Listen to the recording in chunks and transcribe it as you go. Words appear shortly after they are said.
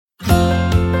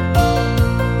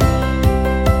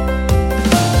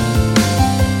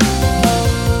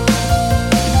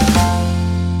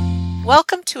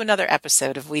to another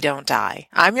episode of We Don't Die.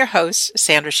 I'm your host,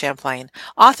 Sandra Champlain,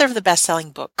 author of the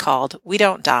best-selling book called We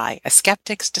Don't Die, A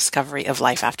Skeptic's Discovery of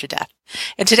Life After Death.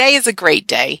 And today is a great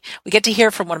day. We get to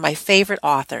hear from one of my favorite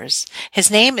authors.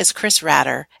 His name is Chris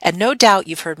Ratter, and no doubt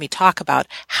you've heard me talk about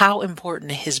how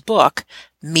important his book,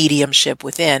 Mediumship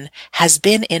Within, has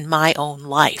been in my own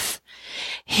life.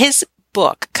 His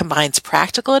book combines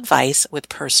practical advice with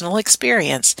personal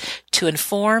experience to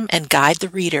inform and guide the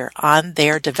reader on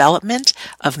their development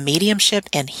of mediumship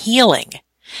and healing.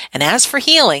 And as for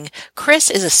healing, Chris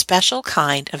is a special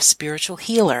kind of spiritual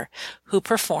healer who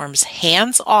performs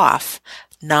hands-off,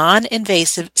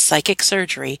 non-invasive psychic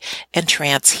surgery and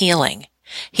trance healing.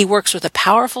 He works with a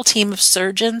powerful team of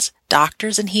surgeons,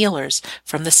 doctors, and healers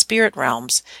from the spirit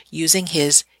realms using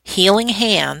his healing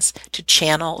hands to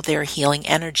channel their healing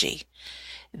energy.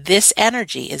 This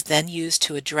energy is then used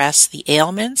to address the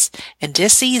ailments and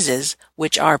diseases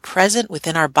which are present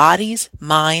within our bodies,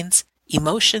 minds,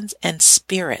 emotions, and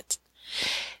spirit.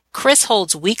 Chris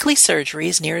holds weekly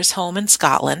surgeries near his home in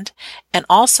Scotland and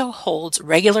also holds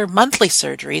regular monthly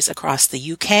surgeries across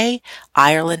the UK,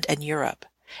 Ireland, and Europe.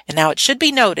 And now it should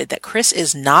be noted that Chris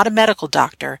is not a medical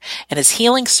doctor and his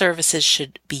healing services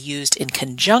should be used in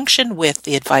conjunction with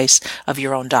the advice of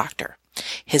your own doctor.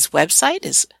 His website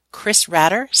is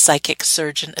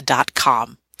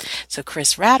chrisratterpsychicsurgeon.com. So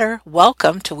Chris Ratter,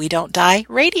 welcome to We Don't Die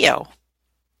Radio.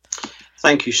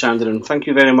 Thank you, Sandra, and thank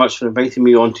you very much for inviting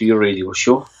me onto your radio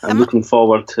show. I'm looking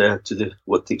forward to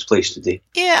what takes place today.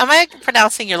 Yeah, am I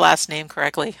pronouncing your last name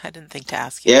correctly? I didn't think to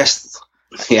ask you. Yes,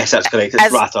 that's correct.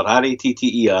 It's Ratter,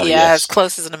 R-A-T-T-E-R. Yeah, as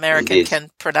close as an American indeed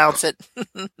can pronounce it.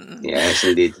 Yes,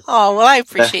 indeed. Oh, well, I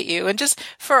appreciate you. And just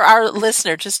for our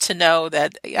listener, just to know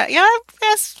that,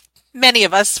 yes, many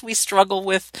of us, we struggle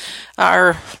with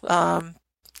our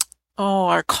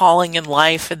calling in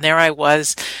life. And there I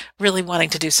was really wanting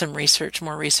to do some research,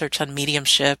 more research on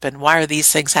mediumship and why are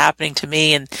these things happening to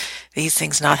me and these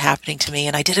things not happening to me.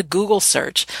 And I did a Google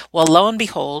search. Well, lo and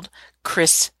behold,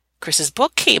 Chris's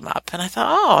book came up and I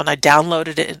thought, and I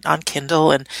downloaded it on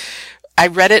Kindle and I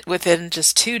read it within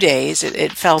just 2 days.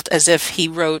 It felt as if he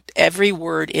wrote every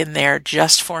word in there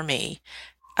just for me.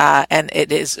 And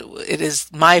it is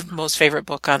my most favorite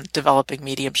book on developing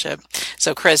mediumship.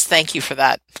 So, Chris, thank you for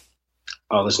that.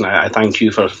 Oh, listen, I thank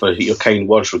you for your kind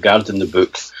words regarding the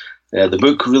book. The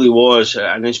book really was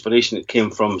an inspiration that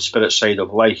came from Spirit Side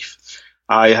of Life.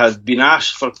 I had been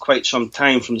asked for quite some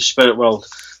time from the spirit world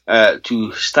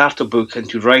to start a book and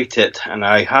to write it, and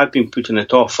I had been putting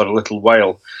it off for a little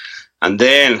while. And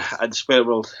then at the spirit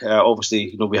world,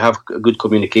 obviously, we have a good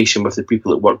communication with the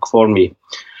people that work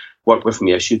with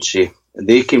me, I should say.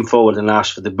 They came forward and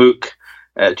asked for the book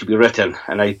to be written,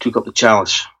 and I took up the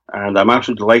challenge. And I'm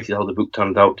absolutely delighted how the book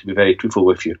turned out, to be very truthful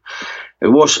with you. It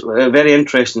was very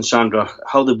interesting, Sandra,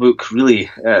 how the book really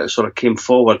sort of came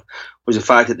forward was the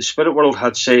fact that the spirit world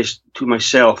had said to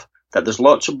myself that there's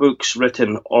lots of books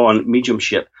written on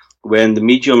mediumship when the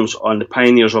mediums on the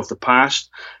pioneers of the past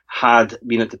had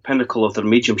been at the pinnacle of their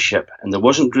mediumship. And there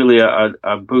wasn't really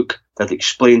a book that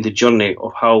explained the journey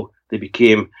of how they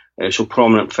became so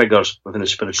prominent figures within the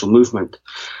spiritual movement.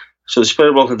 So the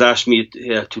spirit world had asked me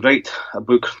to write a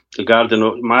book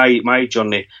regarding my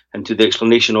journey and to the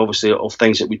explanation, obviously, of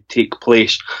things that would take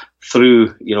place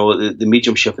through, the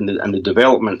mediumship and the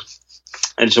development.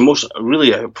 And it's I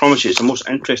promise you, it's the most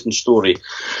interesting story,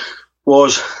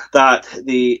 was that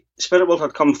the spirit world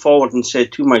had come forward and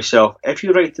said to myself, if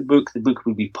you write the book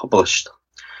will be published.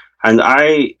 And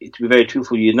I, to be very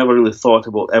truthful, you never really thought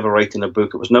about ever writing a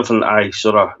book. It was nothing I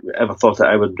sort of ever thought that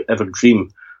I would ever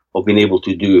dream of being able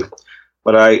to do.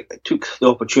 But I took the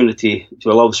opportunity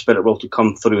to allow the spirit world to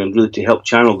come through and really to help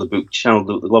channel the book, channel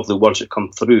the lovely words that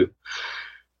come through.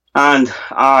 And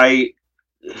I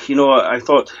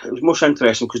thought it was most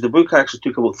interesting because the book actually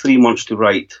took about 3 months to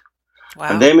write. Wow.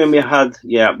 And then when we had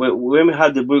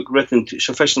the book written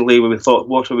sufficiently, we thought,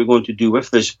 what are we going to do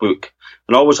with this book?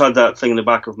 And I always had that thing in the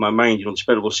back of my mind, the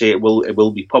spirit will say it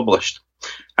will be published.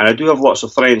 And I do have lots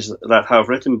of friends that have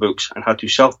written books and had to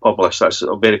self-publish. That's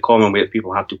a very common way that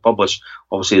people have to publish,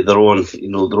 obviously, their own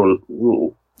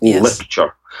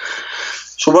literature.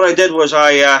 So what I did was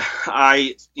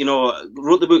I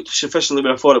wrote the book sufficiently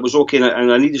where I thought it was okay,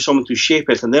 and I needed someone to shape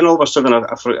it. And then all of a sudden,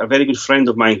 a very good friend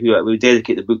of mine who I would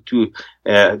dedicate the book to,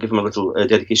 give him a little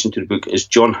dedication to the book, is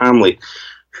John Hamley,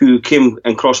 who came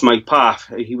and crossed my path.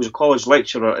 He was a college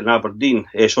lecturer in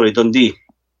Dundee.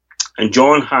 And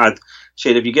John had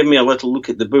said, if you give me a little look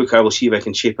at the book, I will see if I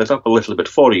can shape it up a little bit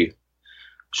for you.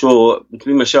 So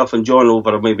between myself and John,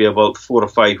 over maybe about 4 or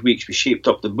 5 weeks, we shaped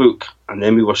up the book. And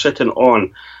then we were sitting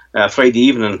on Friday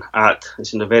evening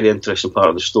it's in a very interesting part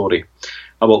of the story.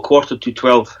 about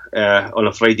 11:45 on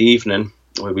a Friday evening,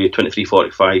 maybe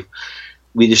 23:45,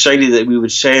 we decided that we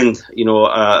would send,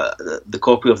 the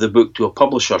copy of the book to our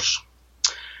publishers.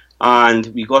 And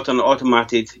we got an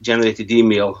automated generated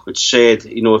email which said,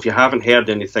 if you haven't heard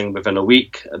anything within a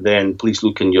week, then please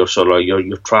look in your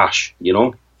your trash,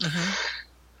 Mm-hmm.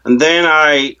 And then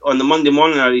on the Monday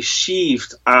morning, I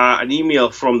received an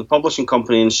email from the publishing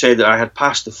company and said that I had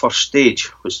passed the first stage,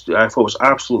 which I thought was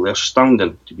absolutely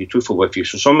astounding, to be truthful with you.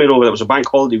 So somewhere over, it was a bank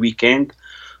holiday weekend,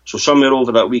 so somewhere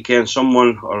over that weekend,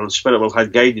 someone, or the Spirit World,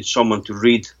 had guided someone to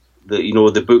read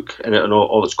the book and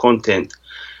all its content,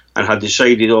 and had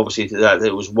decided, obviously, that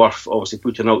it was worth, obviously,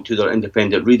 putting out to their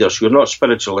independent readers who are not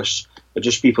spiritualists, but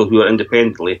just people who are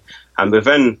independently. And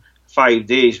within 5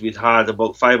 days, we'd had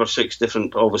about 5 or 6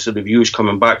 different, obviously, reviews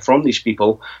coming back from these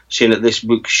people saying that this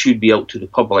book should be out to the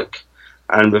public.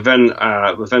 And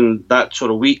within that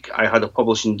sort of week, I had a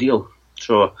publishing deal.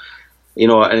 So,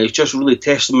 and it's just really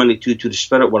testimony to the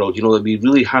spirit world, that we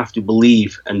really have to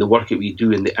believe in the work that we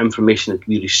do and the information that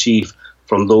we receive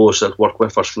from those that work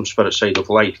with us from Spirit Side of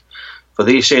Life. For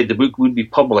they said the book would be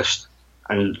published,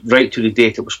 and right to the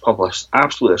date it was published.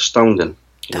 Absolutely astounding.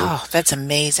 Oh, that's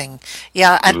amazing.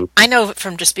 Yeah, and I know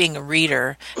from just being a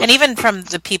reader, and even from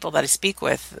the people that I speak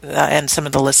with, and some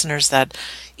of the listeners that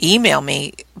email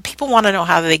me, people want to know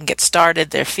how they can get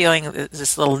started. They're feeling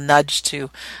this little nudge to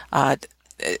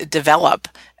develop,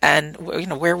 and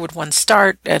where would one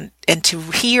start, and to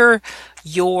hear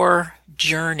your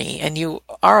journey. And you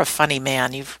are a funny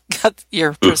man. You've got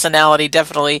your personality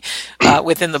definitely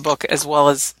within the book, as well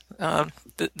as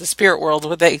the spirit world,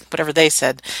 whatever they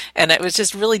said. And it was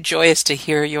just really joyous to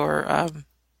hear your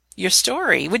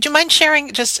story. Would you mind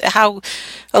sharing just a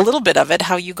little bit of it,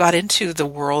 how you got into the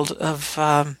world of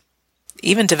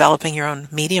even developing your own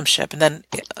mediumship? And then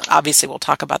obviously we'll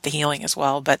talk about the healing as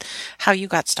well, but how you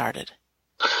got started.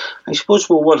 I suppose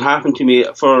what happened to me,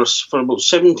 for about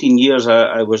 17 years,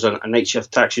 I was a night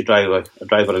shift taxi driver,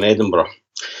 in Edinburgh.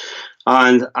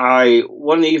 And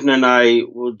one evening I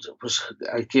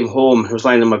came home, I was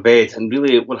lying in my bed, and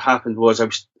really what happened was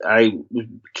I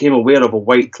became aware of a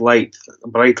bright light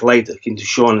that came to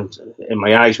shone in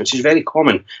my eyes, which is very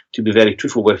common, to be very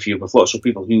truthful with you, with lots of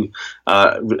people who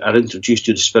are introduced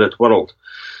to the spirit world.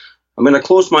 And when I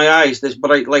closed my eyes, this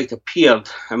bright light appeared,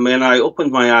 and when I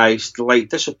opened my eyes, the light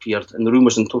disappeared, and the room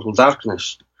was in total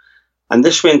darkness. And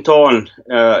this went on,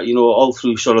 all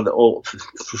through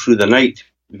through the night,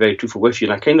 to be very truthful with you.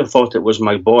 And I kind of thought it was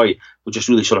my boy who just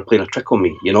really sort of playing a trick on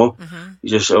me,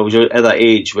 Mm-hmm. I was at that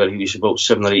age where he was about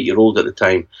 7 or 8 years old at the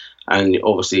time, and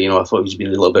obviously, I thought he was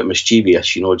being a little bit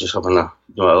mischievous, just having a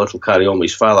little carry on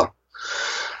with his father.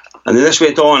 And then this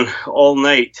went on all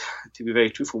night, to be very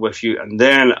truthful with you. And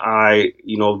then I,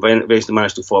 eventually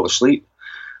managed to fall asleep.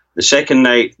 The second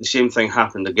night, the same thing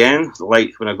happened again. The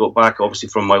light, when I got back, obviously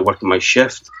from my working my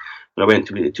shift, when I went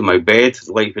to my bed,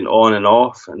 the light went on and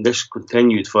off, and this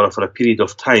continued for a period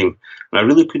of time. And I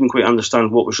really couldn't quite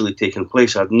understand what was really taking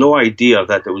place. I had no idea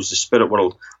that it was the spirit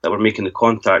world that were making the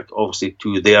contact, obviously,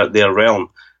 to their realm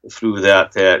through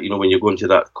that, when you go into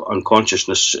that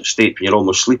unconsciousness state when you're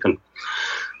almost sleeping.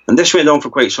 And this went on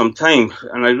for quite some time,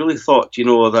 and I really thought,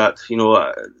 I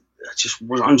just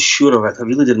was unsure of it. I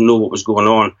really didn't know what was going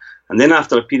on. And then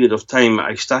after a period of time,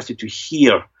 I started to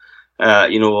hear,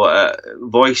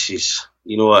 voices,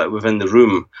 within the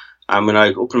room. And when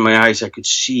I opened my eyes, I could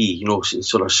see,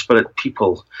 sort of spirit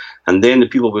people. And then the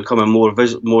people were becoming more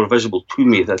visible to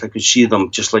me, that I could see them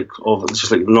just like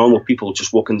normal people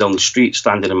just walking down the street,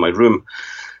 standing in my room.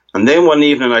 And then one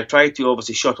evening, I tried to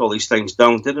obviously shut all these things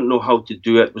down, didn't know how to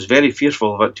do it, was very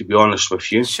fearful of it, to be honest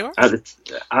with you. Sure. At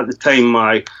the time,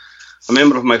 a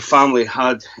member of my family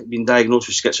had been diagnosed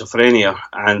with schizophrenia,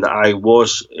 and I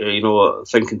was,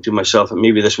 thinking to myself that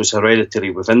maybe this was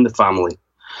hereditary within the family.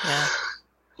 Yeah.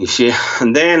 You see.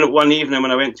 And then one evening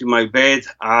when I went to my bed,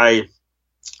 I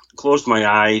closed my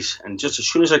eyes, and just as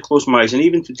soon as I closed my eyes, and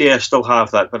even today I still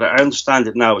have that, but I understand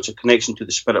it now, it's a connection to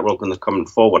the spirit world when they're coming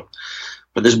forward.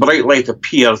 But this bright light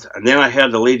appeared, and then I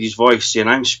heard a lady's voice saying,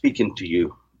 "I'm speaking to you."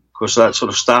 Of course, that sort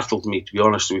of startled me, to be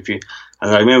honest with you.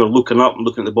 And I remember looking up and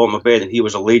looking at the bottom of my bed, and he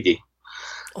was a lady.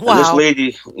 Wow. And this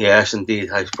lady, yes,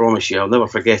 indeed, I promise you, I'll never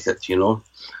forget it,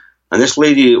 And this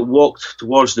lady walked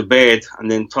towards the bed and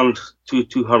then turned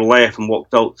to her left and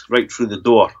walked out right through the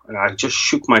door. And I just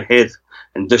shook my head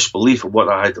in disbelief of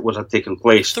what had taken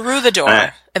place. Through the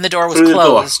door, and the door was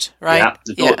closed, right?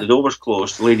 Yeah, the door was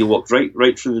closed. The lady walked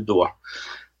right through the door.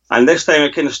 And this time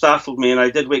it kind of startled me, and I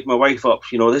did wake my wife up.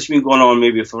 This has been going on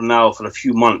maybe for a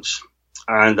few months.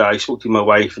 And I spoke to my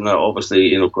wife, and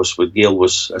obviously, of course, with Gail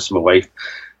that's my wife,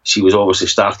 she was obviously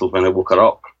startled when I woke her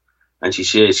up. And she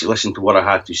says, she listened to what I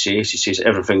had to say. She says,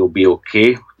 everything will be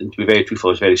okay. And to be very truthful,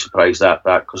 I was very surprised at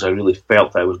that because I really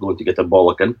felt I was going to get a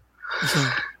bollocking.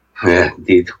 Yeah,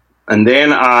 indeed. And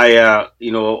then I,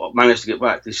 managed to get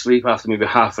back to sleep after maybe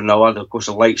half an hour. Of course,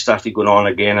 the light started going on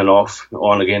again and off,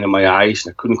 on again in my eyes,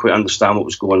 and I couldn't quite understand what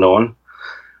was going on.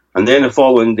 And then the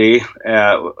following day,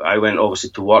 I went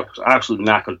obviously to work. I was absolutely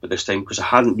knackered by this time because I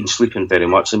hadn't been sleeping very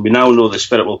much. And we now know the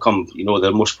spirit will come,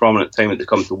 the most prominent time that they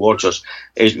come towards us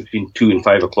is between 2 and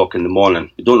 5 o'clock in the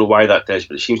morning. We don't know why that is,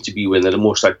 but it seems to be when the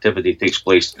most activity takes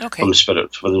place from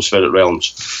the spirit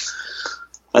realms.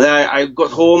 And then I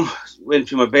got home, went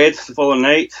to my bed the following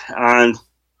night, and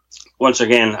once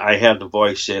again I heard the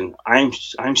voice saying, I'm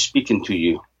speaking to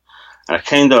you. And I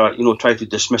kind of, tried to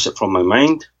dismiss it from my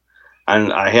mind.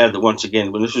 And I heard that once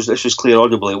again, when this was clear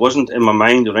audible, it wasn't in my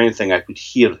mind or anything. I could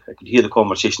hear the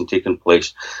conversation taking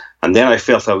place. And then I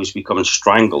felt I was becoming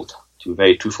strangled, to be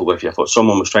very truthful with you. I thought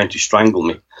someone was trying to strangle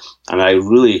me. And I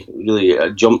really,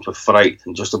 really jumped with fright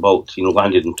and just about,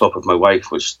 landed on top of my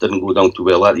wife, which didn't go down too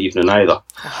well that evening either.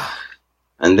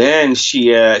 And then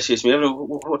she says to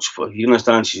me, you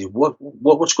understand? She says,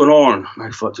 what's going on? And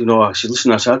I thought, I said,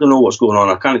 listen, I don't know what's going on.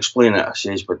 I can't explain it. I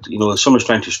says, but, someone's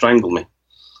trying to strangle me.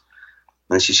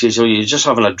 And she says, you're just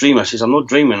having a dream. I says, I'm not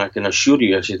dreaming, I can assure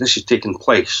you. I said, this is taking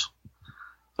place.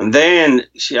 And then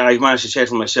I managed to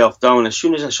settle myself down. As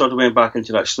soon as I sort of went back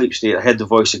into that sleep state, I heard the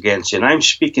voice again saying, I'm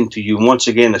speaking to you. And once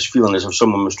again, this feeling as if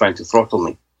someone was trying to throttle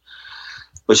me.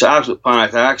 Which I absolutely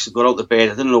panicked. I actually got out of bed.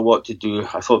 I didn't know what to do.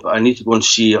 I thought, I need to go and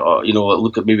see, or,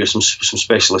 look at maybe some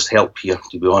specialist help here,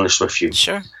 to be honest with you.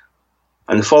 Sure.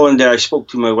 And the following day, I spoke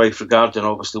to my wife regarding,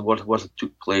 obviously, what had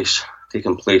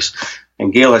taken place.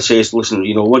 And Gail had says, listen,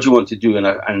 what do you want to do?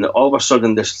 And all of a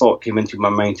sudden, this thought came into my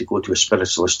mind to go to a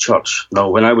spiritualist church. Now,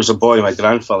 when I was a boy, my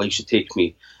grandfather used to take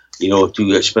me,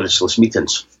 to spiritualist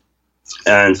meetings.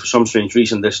 And for some strange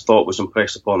reason, this thought was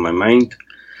impressed upon my mind.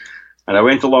 And I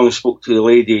went along and spoke to the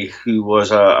lady who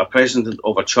was a president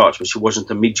of a church, but she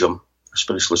wasn't a medium, a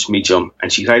spiritualist medium.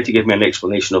 And she tried to give me an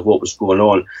explanation of what was going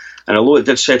on. And although it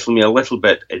did settle me a little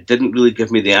bit, it didn't really give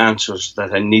me the answers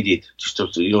that I needed just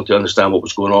to understand what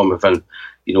was going on within,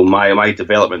 my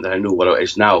development, that I know what it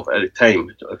is now. At the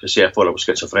time, like I say, I thought I was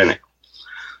schizophrenic.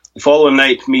 The following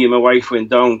night, me and my wife went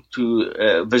down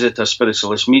to visit a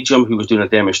spiritualist medium who was doing a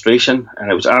demonstration,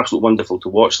 and it was absolutely wonderful to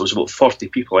watch. There was about 40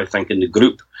 people, I think, in the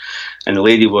group, and the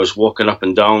lady was walking up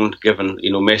and down, giving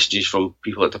messages from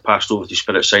people that had passed over to the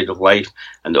spirit side of life,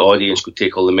 and the audience could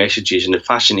take all the messages, and it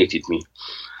fascinated me.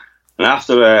 And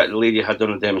after the lady had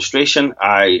done a demonstration,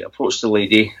 I approached the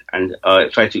lady and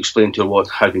tried to explain to her what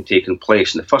had been taking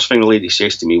place. And the first thing the lady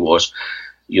says to me was,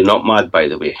 "You're not mad, by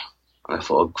the way." And I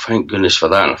thought, oh, thank goodness for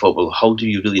that. And I thought, well, how do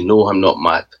you really know I'm not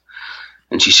mad?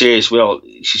 And she says,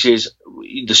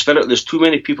 the spirit, there's too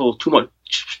many people, too much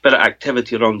spirit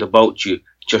activity around about you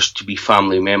just to be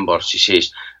family members. She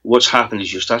says, what's happened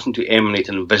is you're starting to emanate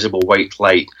an invisible white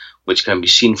light, which can be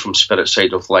seen from spirit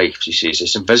side of life. She says,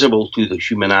 it's invisible to the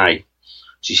human eye.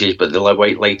 She says, but the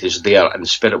white light is there, and the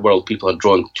spirit world people are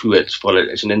drawn to it for it.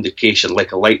 It's an indication,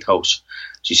 like a lighthouse.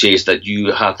 She says that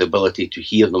you have the ability to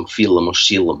hear them, feel them, or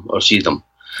see them.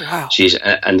 Wow. She says,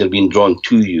 and they're being drawn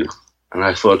to you. And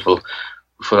I thought, well,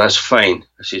 that's fine.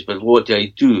 I says, but what do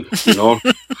I do?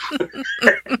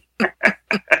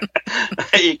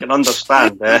 You can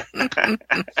understand.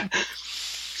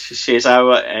 She says,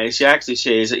 she actually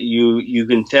says that you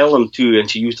can tell them to, and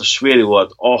she used a sweary word,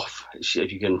 off,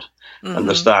 if you can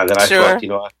understand.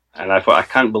 And I thought, I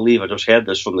can't believe I just heard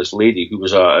this from this lady who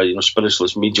was a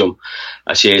spiritualist medium.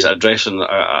 She is addressing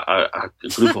a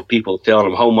group of people, telling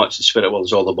them how much the spirit world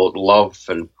is all about love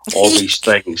and all these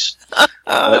things.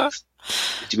 But,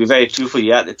 to be very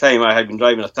truthful, at the time I had been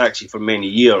driving a taxi for many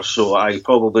years, so I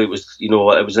probably was, it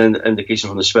was an indication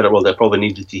from the spirit world that I probably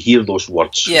needed to hear those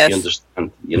words. Yes. If you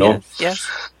understand, Yes.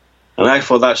 And I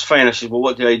thought, that's fine. I said, well,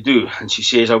 what do I do? And she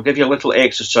says, I'll give you a little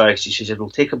exercise. She says, it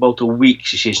will take about a week,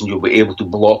 she says, and you'll be able to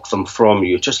block them from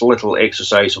you. Just a little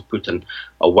exercise of putting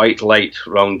a white light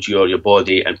around your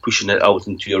body and pushing it out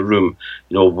into your room,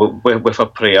 with a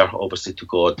prayer, obviously, to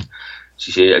God.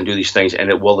 She said, and do these things,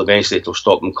 and it'll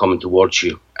stop them coming towards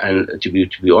you. And to be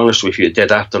honest with you, it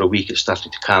did. After a week, it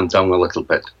started to calm down a little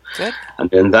bit. Good. And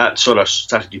then that sort of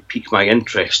started to pique my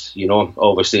interest.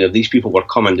 Obviously, if these people were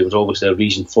coming, there was obviously a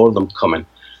reason for them coming.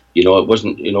 It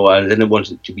wasn't, I didn't want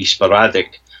it to be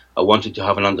sporadic. I wanted to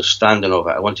have an understanding of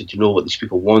it. I wanted to know what these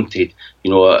people wanted.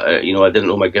 I didn't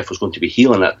know my gift was going to be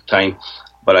healing at the time.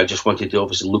 But I just wanted to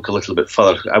obviously look a little bit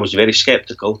further. I was very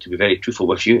sceptical, to be very truthful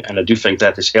with you, and I do think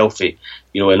that is healthy,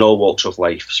 in all walks of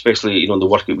life, especially, the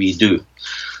work that we do.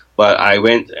 But I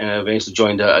went and eventually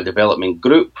joined a development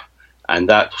group, And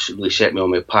that really set me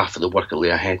on my path for the work that lay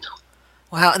ahead.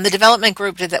 Wow. And the development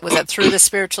group, was that through the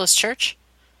Spiritualist Church?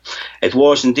 It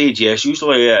was indeed, yes.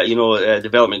 Usually,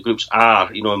 development groups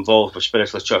are, involved with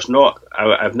Spiritualist Church.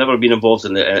 I've never been involved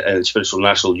in the Spiritual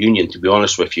National Union, to be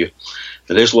honest with you.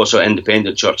 There is lots of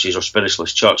independent churches or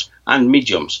Spiritualist Church and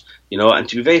mediums, and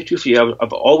to be very truthful,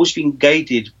 I've always been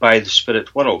guided by the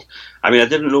spirit world. I mean, I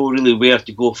didn't know really where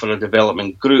to go for a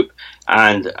development group,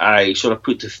 and I sort of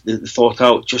put the thought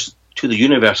out just to the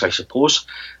universe, I suppose.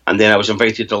 And then I was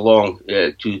invited along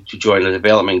to join a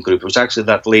development group. It was actually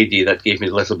that lady that gave me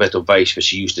a little bit of advice, but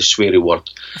she used the sweary word.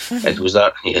 It was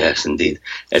that, yes, indeed.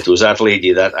 It was that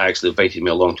lady that actually invited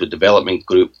me along to a development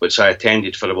group, which I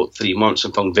attended for about 3 months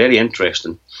and found very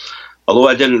interesting. Although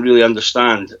I didn't really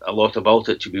understand a lot about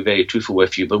it, to be very truthful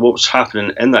with you, but what was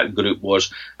happening in that group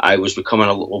was I was becoming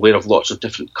aware of lots of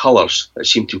different colours that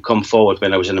seemed to come forward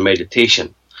when I was in a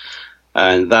meditation.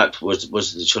 And that was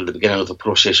sort of the beginning of the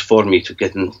process for me to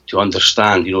get to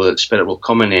understand, that spirit will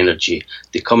come in energy,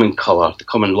 they come in colour, they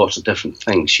come in lots of different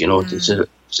things,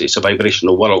 It's a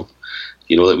vibrational world,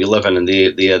 that we live in, and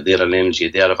they're an energy,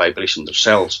 they are a vibration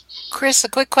themselves. Chris, a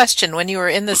quick question. When you were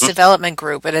in this development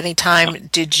group, at any time,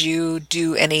 did you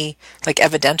do any,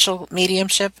 evidential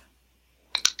mediumship?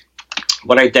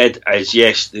 What I did is,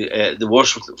 yes, there was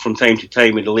from time to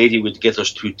time when the lady would get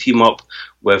us to team up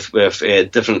with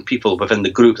different people within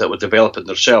the group that were developing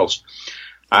themselves.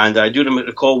 And I do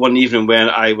recall one evening when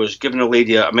I was giving a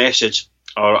lady a message,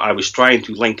 or I was trying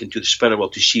to link into the spirit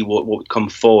world to see what would come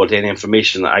forward, any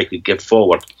information that I could give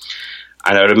forward.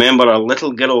 And I remember a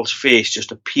little girl's face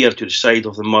just appeared to the side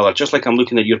of the mother, just like I'm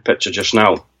looking at your picture just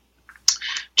now.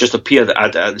 Just appeared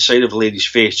at the side of the lady's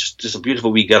face, just a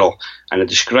beautiful wee girl. And I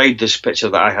described this picture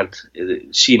that I had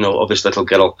seen of this little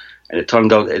girl, and it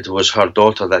turned out it was her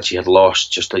daughter that she had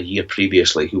lost just a year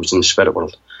previously, who was in the spirit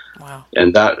world. Wow.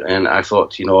 And I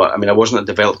thought, I wasn't a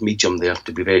developed medium there,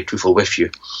 to be very truthful with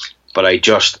you, but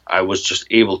I was just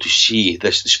able to see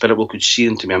this. The spirit world could see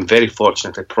into me. I'm very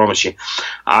fortunate, I promise you.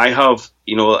 I have,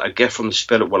 a gift from the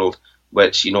spirit world,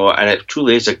 which, and it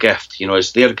truly is a gift,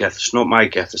 it's their gift, it's not my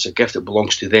gift, it's a gift that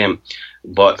belongs to them.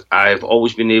 But I've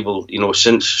always been able,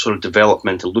 since sort of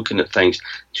development and looking at things,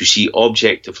 to see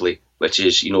objectively, which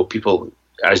is, people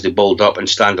as they build up and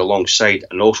stand alongside,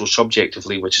 and also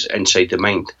subjectively, which is inside the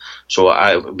mind. So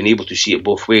I've been able to see it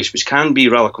both ways, which can be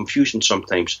rather confusing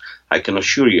sometimes, I can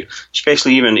assure you,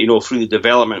 especially even, through the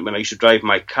development when I used to drive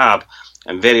my cab,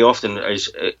 and very often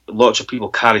lots of people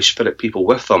carry spirit people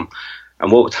with them.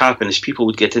 And what would happen is people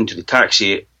would get into the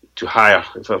taxi to hire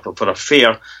for a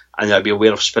fare, and I'd be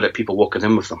aware of spirit people walking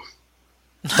in with them.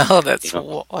 Oh, that's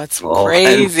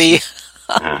crazy.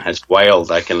 It's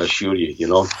wild, I can assure you.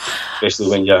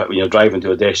 Especially when you're driving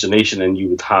to a destination and you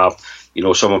would have,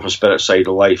 someone from Spirit Side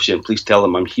of Life saying, "Please tell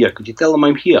them I'm here." Could you tell them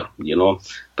I'm here?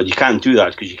 But you can't do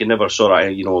that because you can never sort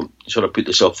of put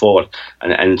yourself forward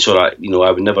and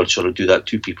I would never sort of do that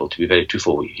to people, to be very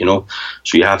truthful,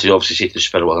 So you have to obviously say to the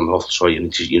spirit, "Well, I'm awful sorry. You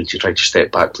need to try to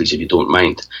step back, please, if you don't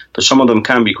mind." But some of them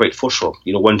can be quite forceful.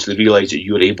 Once they realise that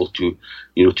you're able to,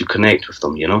 to connect with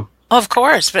them. Of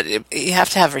course, but you have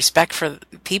to have respect for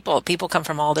people. People come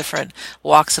from all different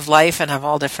walks of life and have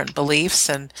all different beliefs,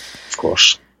 and of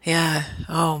course. Yeah.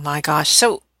 Oh my gosh.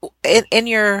 So in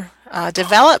your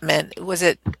development, was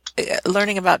it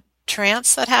learning about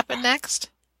trance that happened next?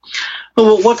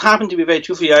 Well, what happened, to be very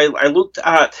truthful, I looked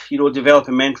at,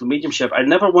 developing mental mediumship. I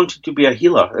never wanted to be a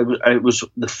healer. It was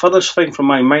the furthest thing from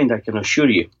my mind, I can assure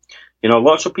you.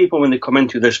 Lots of people, when they come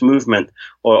into this movement,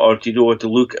 or to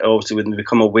look, obviously, when they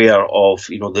become aware of,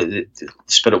 the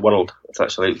spirit world, if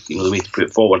that's the way to put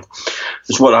it forward,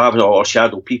 is what happens, or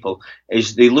shadow people,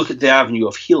 is they look at the avenue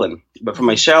of healing. But for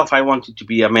myself, I wanted to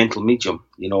be a mental medium,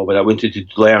 but I wanted to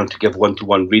learn to give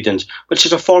one-to-one readings, which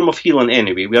is a form of healing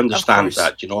anyway. We understand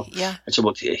that, Yeah. It's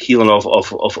about healing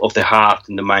of the heart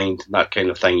and the mind and that kind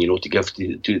of thing,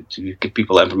 to give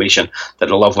people information that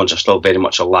their loved ones are still very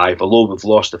much alive, although we've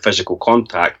lost the physical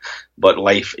contact, but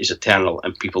life is eternal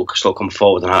and people can still come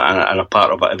forward and are a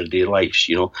part of our everyday lives,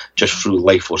 just through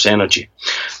life force energy.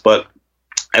 But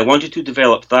I wanted to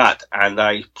develop that, and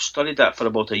I studied that for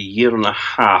about a year and a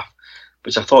half,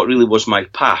 which I thought really was my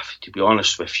path, to be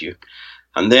honest with you.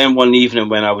 And then one evening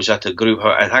when I was at a group,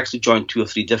 I'd actually joined 2 or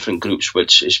 3 different groups,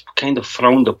 which is kind of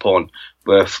frowned upon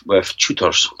with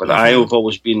tutors. But I have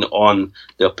always been on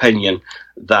the opinion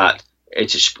that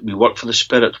we work for the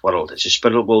spirit world. It's a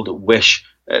spirit world that wish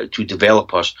to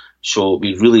develop us. So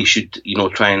we really should,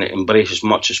 try and embrace as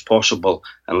much as possible,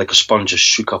 and like a sponge,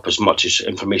 just soak up as much as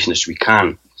information as we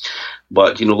can.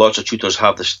 But, lots of tutors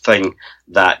have this thing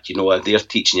that, they're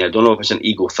teaching you. I don't know if it's an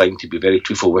ego thing, to be very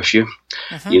truthful with you.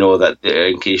 That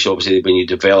in case, obviously, when you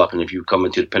develop and if you come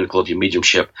into the pinnacle of your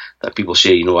mediumship, that people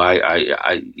say,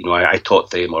 I taught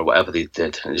them or whatever they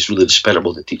did. And it's really the spirit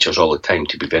world that teaches all the time,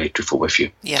 to be very truthful with you.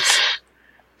 Yes.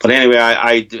 But anyway,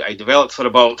 I developed for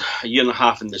about a year and a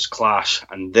half in this class.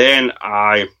 And then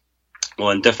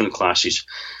in different classes.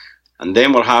 And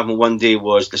then what happened one day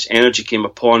was this energy came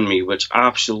upon me, which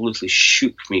absolutely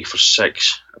shook me for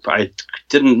six. I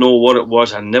didn't know what it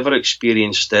was. I never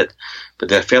experienced it.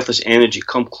 But I felt this energy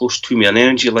come close to me, an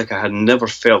energy like I had never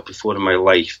felt before in my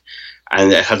life.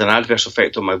 And it had an adverse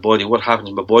effect on my body. What happened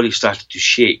is my body started to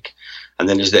shake. And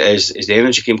then as the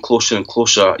energy came closer and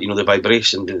closer, the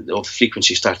vibration of the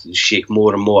frequency started to shake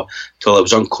more and more till it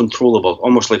was uncontrollable,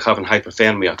 almost like having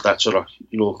hypothermia, that sort of,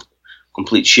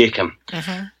 complete shaking.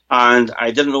 And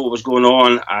I didn't know what was going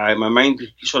on. My mind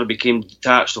sort of became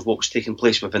detached of what was taking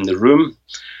place within the room.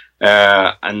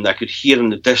 And I could hear in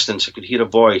the distance, I could hear a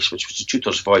voice, which was the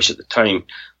tutor's voice at the time,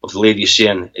 of the lady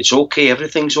saying, "It's okay,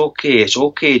 everything's okay, it's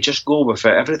okay, just go with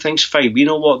it, everything's fine, we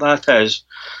know what that is."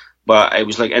 But it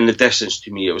was like in the distance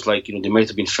to me. It was like, they might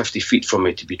have been 50 feet from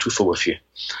me, to be truthful with you.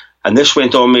 And this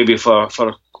went on maybe for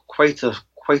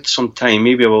quite some time,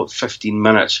 maybe about 15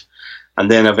 minutes. And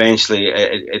then eventually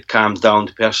it calmed down.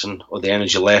 The person or the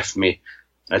energy left me.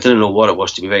 I didn't know what it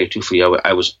was, to be very truthful.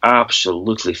 I was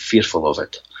absolutely fearful of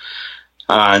it.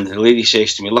 And the lady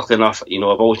says to me, luckily enough, I've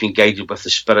always been guided with the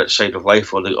spirit side of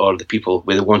life, or the people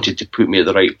where they wanted to put me at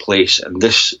the right place. And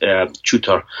this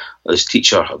tutor, this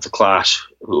teacher of the class,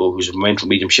 who's a mental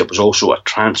mediumship, was also a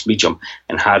trance medium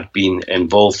and had been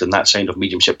involved in that side of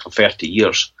mediumship for 30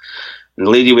 years. And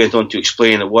the lady went on to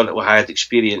explain that what I had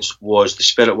experienced was the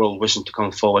spirit world wishing to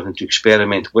come forward and to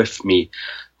experiment with me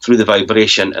through the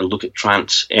vibration and look at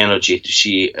trance energy to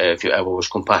see if it ever was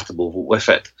compatible with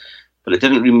it. But it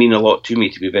didn't really mean a lot to me,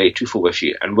 to be very truthful with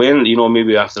you. And when,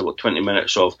 maybe after about 20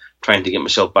 minutes of trying to get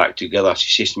myself back together,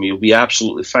 she says to me, "You'll be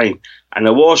absolutely fine." And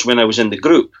I was when I was in the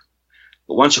group.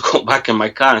 But once I got back in my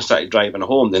car and started driving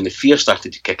home, then the fear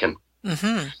started to kick in.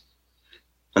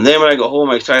 And then when I got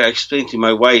home, I tried to explain to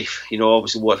my wife,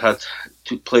 obviously what had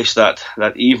took place that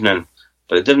evening.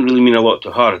 But it didn't really mean a lot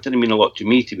to her. It didn't mean a lot to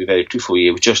me, to be very truthful.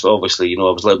 It was just obviously, I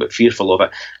was a little bit fearful of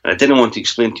it. And I didn't want to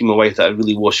explain to my wife that I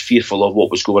really was fearful of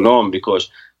what was going on because,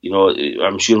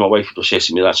 I'm sure my wife would have said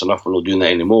to me, "That's enough, we're not doing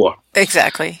that anymore."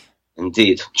 Exactly.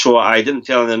 Indeed. So I didn't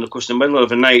tell her. Then, of course, in the middle of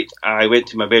the night, I went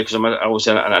to my bed because I was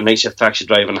a night shift taxi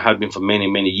driver and I had been for many,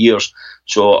 many years.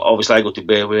 So obviously I we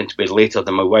went to bed later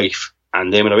than my wife.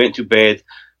 And then when I went to bed,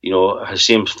 the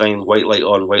same thing, white light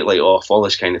on, white light off, all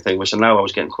this kind of thing, which now I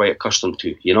was getting quite accustomed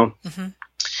to,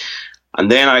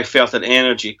 And then I felt an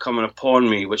energy coming upon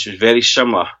me, which was very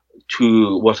similar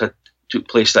to what had took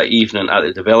place that evening at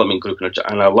the development group.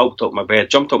 And I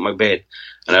jumped up my bed,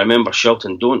 and I remember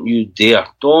shouting, "Don't you dare,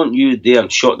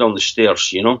 and shot down the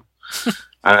stairs, And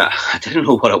I didn't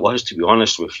know what it was, to be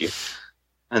honest with you.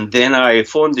 And then I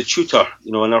phoned the tutor,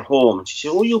 in her home, and she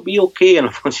said, "Oh, you'll be okay." And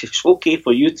I thought, "It's okay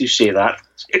for you to say that.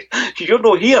 You're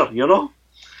not here,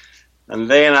 And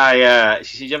then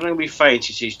she says, "Everything will be fine."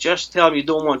 She says, "Just tell me you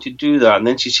don't want to do that." And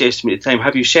then she says to me at the time,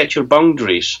 "Have you set your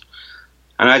boundaries?"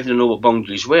 And I didn't know what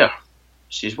boundaries were.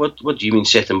 She says, what do you mean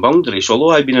setting boundaries? So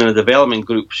although I'd been in a development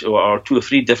group, or 2 or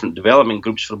 3 different development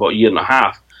groups for about a year and a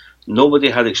half, nobody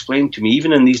had explained to me,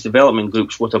 even in these development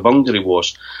groups, what a boundary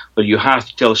was, where you have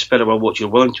to tell the spirit world what you're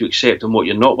willing to accept and what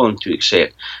you're not willing to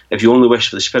accept. If you only wish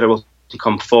for the spirit world to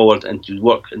come forward and to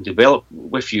work and develop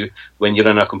with you when you're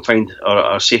in a confined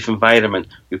or a safe environment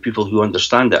with people who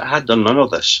understand it. I had done none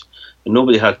of this, and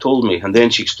nobody had told me. And then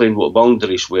she explained what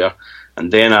boundaries were, and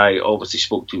then I obviously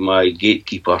spoke to my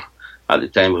gatekeeper at the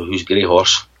time, who's Grey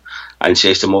Horse, and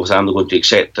says to him, "Obviously, I'm not going to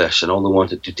accept this, and only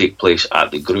want it to take place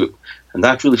at the group." And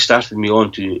that really started me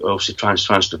on to obviously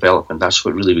trance development. That's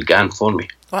what really began for me.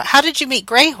 Well, how did you meet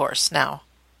Grey Horse now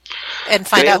and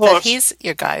find out that he's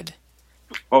your guide?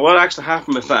 Well, what actually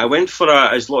happened with that, I went for,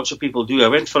 as lots of people do,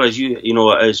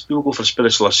 as people go for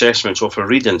spiritual assessments or for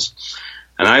readings.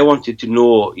 And I wanted to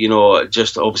know,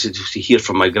 just obviously to hear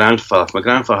from my grandfather. My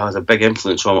grandfather has a big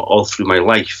influence on all through my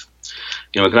life.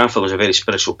 My grandfather was a very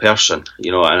spiritual person,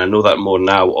 and I know that more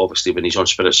now, obviously, when he's on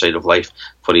spirit side of life,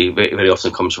 for he very, very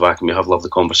often comes back and we have lovely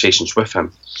conversations with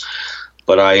him.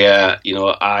 But I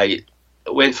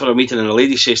went for a meeting and a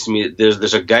lady says to me,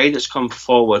 there's a guy that's come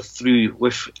forward she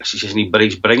says, and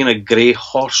he's bringing a grey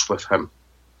horse with him.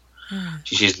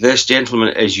 She says, "This gentleman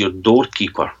is your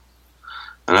doorkeeper."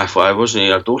 And I thought I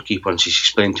wasn't a doorkeeper, and she's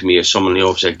explained to me as someone,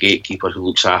 obviously a gatekeeper who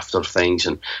looks after things,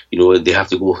 and they have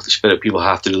to go with the spirit. People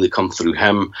have to really come through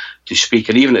him to speak.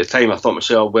 And even at the time, I thought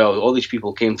myself, well, all these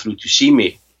people came through to see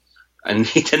me, and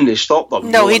he didn't stop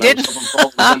them. No, he didn't.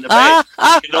 In the bed,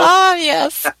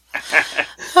 yes.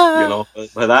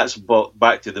 But that's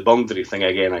back to the boundary thing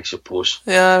again, I suppose.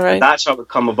 Yeah, right. And that's how it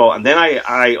come about. And then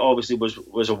I obviously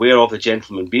was aware of the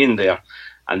gentleman being there,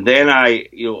 and then I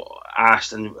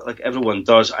asked, and like everyone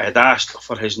does, I had asked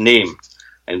for his name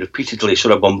and repeatedly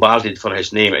sort of bombarded for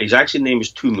his name. His actual name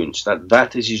is Two Moons.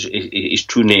 That is his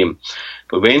true name.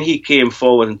 But when he came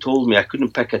forward and told me, I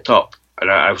couldn't pick it up. And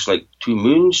I was like, two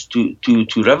moons, two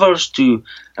rivers, and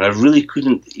I really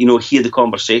couldn't, hear the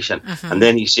conversation. Mm-hmm. And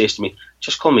then he says to me,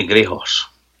 just call me Grey Horse.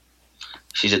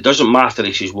 He says, it doesn't matter,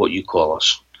 he says, what you call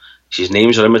us. He says,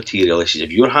 names are immaterial. He says,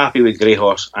 if you're happy with Grey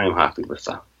Horse, I'm happy with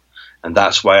that. And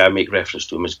that's why I make reference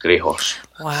to him as Grey Horse.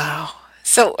 Wow.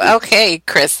 So, okay,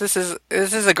 Chris, this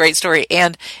is a great story.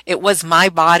 And it was my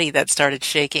body that started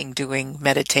shaking doing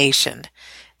meditation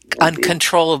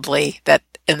uncontrollably.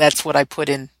 And that's what I put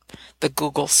in the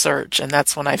Google search. And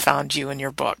that's when I found you in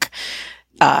your book.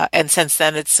 And since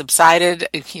then it's subsided.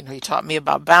 You taught me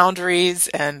about boundaries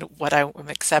and what I'm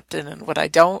accepted and what I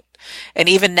don't. And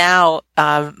even now,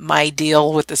 my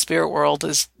deal with the spirit world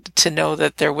is to know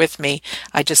that they're with me.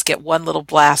 I just get one little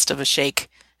blast of a shake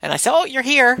and I say, oh, you're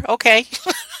here. Okay.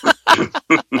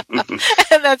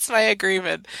 And that's my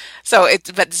agreement. So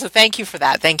thank you for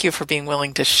that. Thank you for being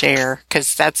willing to share,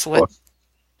 because that's what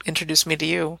introduced me to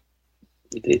you.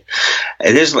 It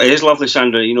is lovely,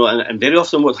 Sandra, and very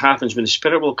often what happens when the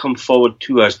spirit will come forward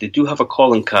to us, they do have a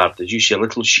calling card, as you say, a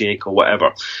little shake or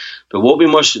whatever. But what we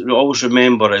must always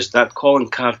remember is that calling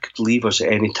card could leave us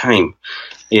at any time.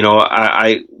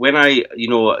 When I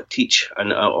teach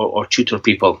or tutor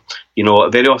people,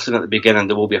 very often at the beginning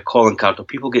there will be a calling card, or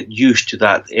people get used to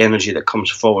that energy that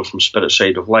comes forward from spirit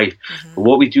side of life. Mm-hmm. But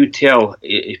what we do tell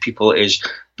people is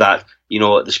that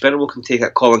the spirit will can take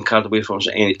that calling card away from us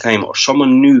at any time, or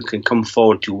someone new can come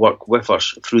forward to work with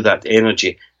us through that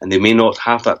energy, and they may not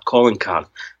have that calling card.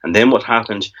 And then what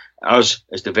happens, us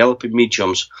as developing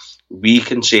mediums, we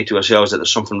can say to ourselves that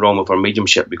there's something wrong with our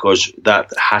mediumship because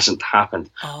that hasn't happened.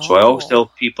 Oh. So I always tell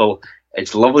people,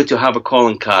 it's lovely to have a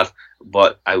calling card,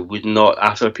 but I would not,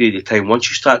 after a period of time, once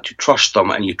you start to trust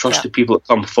them and you trust the people that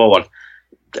come forward,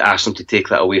 ask them to take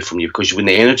that away from you, because when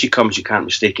the energy comes, you can't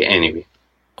mistake it anyway.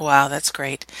 Wow, that's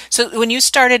great. So when you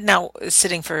started now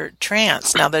sitting for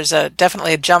trance, now there's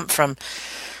definitely a jump from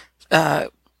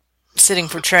sitting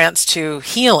for trance to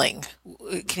healing.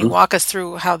 Can you walk us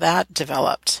through how that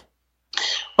developed?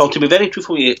 Well, to be very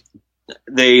truthful,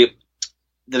 there's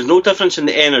no difference in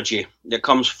the energy that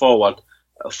comes forward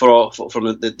from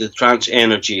the trance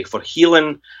energy for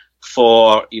healing,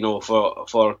 for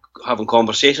having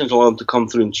conversations, allow them to come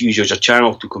through and use you as a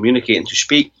channel to communicate and to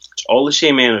speak. It's all the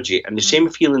same energy and the same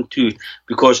feeling too,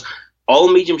 because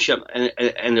all mediumship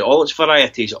and all its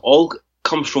varieties all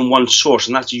comes from one source,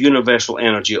 and that's a universal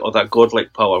energy or that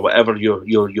godlike power, whatever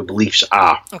your beliefs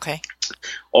are. Okay.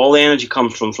 All the energy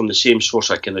comes from the same source,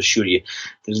 I can assure you.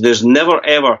 There's never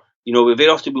ever, very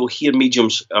often we'll hear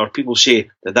mediums or people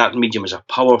say that medium is a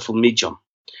powerful medium.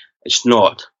 It's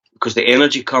not, because the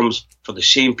energy comes from the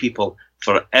same people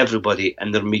for everybody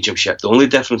in their mediumship. The only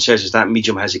difference is that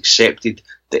medium has accepted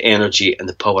the energy and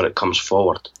the power that comes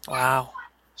forward. Wow.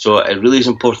 So it really is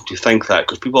important to think that,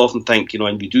 because people often think,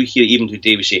 and we do hear even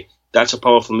today, we say, that's a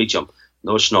powerful medium.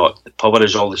 No, it's not. The power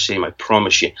is all the same, I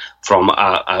promise you. From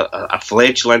a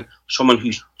fledgling, someone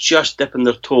who's just dipping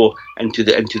their toe into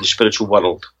the spiritual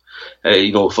world,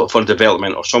 for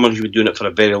development, or someone who's been doing it for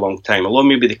a very long time. Although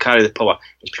maybe they carry the power,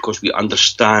 it's because we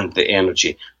understand the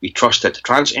energy. We trust it.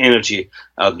 Trance energy,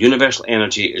 universal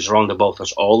energy, is around about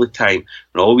us all the time.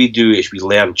 And all we do is we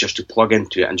learn just to plug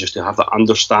into it and just to have the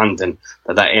understanding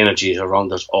that energy is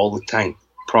around us all the time.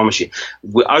 I promise you.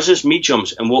 Us as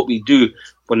mediums and what we do,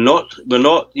 we're not,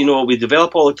 we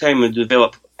develop all the time and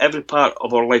develop every part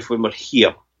of our life when we're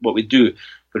here, what we do.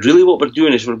 But really what we're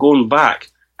doing is we're going back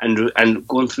and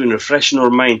going through and refreshing our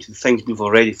mind to things we've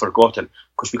already forgotten,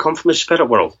 because we come from the spirit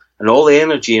world, and all the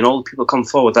energy and all the people come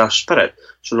forward are spirit.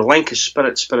 So the link is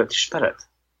spirit to spirit.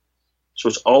 So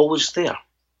it's always there.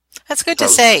 That's good to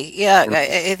say. Yeah,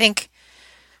 I think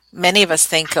many of us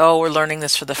think, we're learning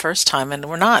this for the first time, and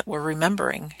we're not. We're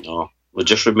remembering. No, we're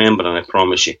just remembering, I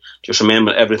promise you. Just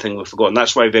remember everything we've forgotten.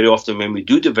 That's why very often when we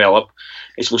do develop,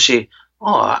 we'll say,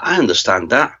 I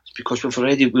understand that. It's because we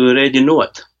already know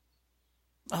it.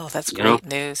 Oh, that's great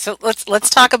news. So let's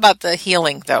talk about the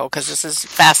healing, though, because this is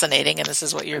fascinating, and this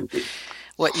is what you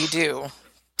do.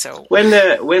 So when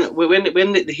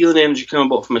the healing energy came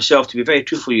about for myself, to be very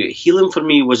truthful with you, healing for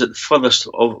me was at the furthest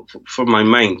for my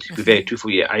mind. To be very truthful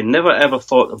with you, I never ever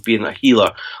thought of being a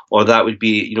healer, or that would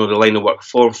be the line of work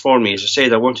for me. As I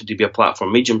said, I wanted to be a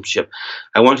platform mediumship.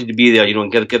 I wanted to be there,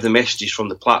 and give the messages from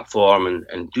the platform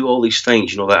and do all these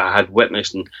things, that I had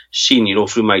witnessed and seen,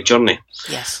 through my journey.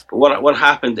 Yes. But what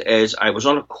happened is I was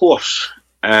on a course,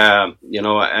 through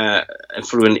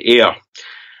an air.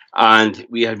 And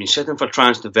we had been sitting for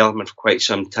trance development for quite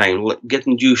some time,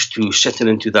 getting used to sitting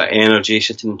into that energy,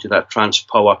 sitting into that trance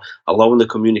power, allowing the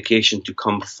communication to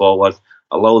come forward,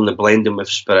 allowing the blending with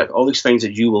spirit, all these things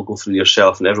that you will go through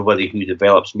yourself and everybody who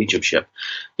develops mediumship,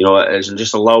 is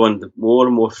just allowing more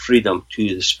and more freedom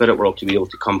to the spirit world to be able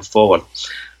to come forward.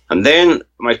 And then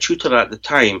my tutor at the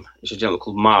time is a gentleman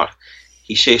called Mark.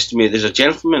 He says to me, there's a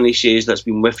gentleman, he says, that's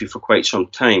been with you for quite some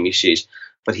time, he says,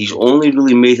 but he's only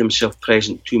really made himself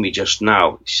present to me just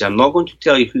now. He says, I'm not going to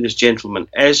tell you who this gentleman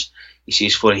is. He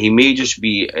says, for he may just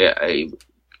be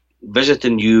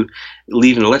visiting you,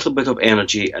 leaving a little bit of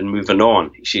energy and moving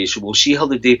on. He says, so we'll see how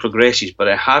the day progresses, but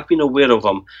I have been aware of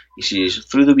him, he says,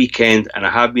 through the weekend, and I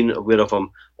have been aware of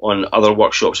him on other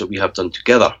workshops that we have done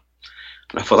together.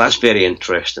 And I thought, that's very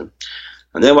interesting.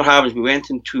 And then what happens, we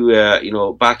went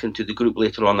into, back into the group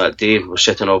later on that day. We were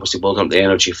sitting, obviously, building up the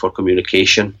energy for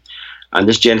communication. And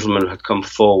this gentleman had come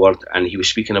forward and he was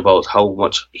speaking about how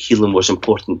much healing was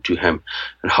important to him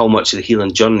and how much the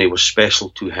healing journey was special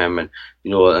to him, and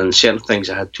and certain things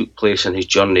that had took place in his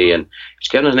journey, and he's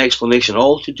giving an explanation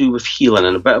all to do with healing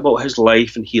and a bit about his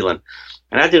life and healing.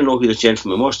 And I didn't know who this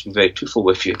gentleman was, to be very truthful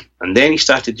with you. And then he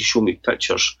started to show me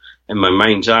pictures in my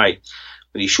mind's eye.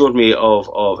 But he showed me of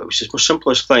it was the most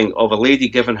simplest thing, of a lady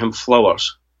giving him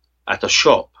flowers at a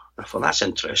shop. I thought, that's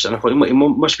interesting. I thought, he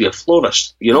must be a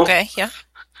florist, Okay, yeah.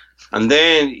 And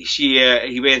then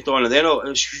he went on, and then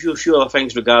a few other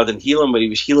things regarding healing, where he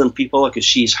was healing people. I could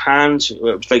see his hands. It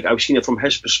was like I was seeing it from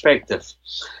his perspective,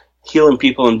 healing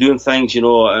people and doing things,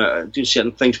 doing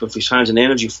certain things with his hands and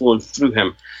energy flowing through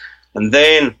him. And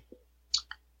then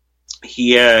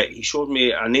he showed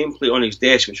me a nameplate on his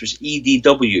desk, which was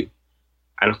EDW.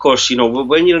 And of course,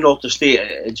 when you're in altered state,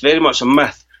 it's very much a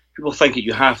myth. People think that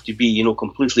you have to be,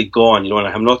 completely gone, in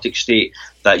a hypnotic state,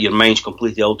 that your mind's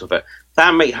completely out of it.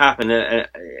 That might happen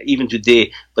even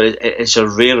today, but it's a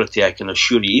rarity, I can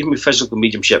assure you, even with physical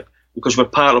mediumship, because we're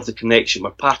part of the connection,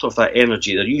 we're part of that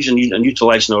energy. They're using and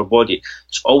utilising our body.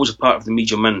 It's always a part of the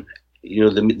medium,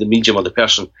 the medium or the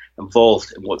person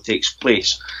involved in what takes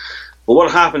place. But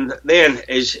what happened then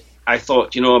is, I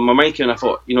thought, in my mind came, and I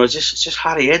thought, it's just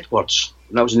Harry Edwards.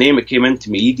 And that was the name that came into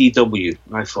me, EDW.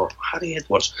 And I thought, Harry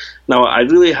Edwards. Now, I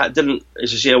really didn't,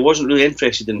 as I say, I wasn't really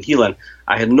interested in healing.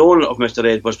 I had known of Mr.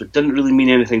 Edwards, but it didn't really mean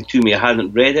anything to me. I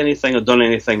hadn't read anything or done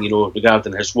anything,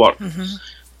 regarding his work. Mm-hmm.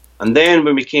 And then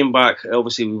when we came back,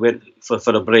 obviously we went for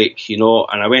a break, and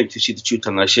I went to see the tutor,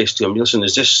 and I says to him, listen,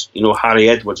 is this, Harry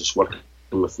Edwards is working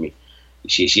with me? He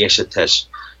says, yes, it is.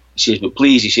 He says, but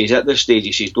please, he says, at this stage,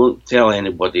 he says, don't tell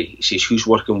anybody. He says, who's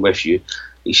working with you?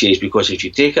 He says, because if you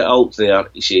take it out there,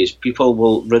 he says, people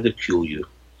will ridicule you.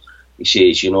 He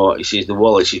says, he says,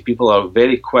 he says, people are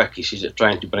very quick, he says, at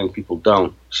trying to bring people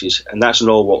down. He says, and that's in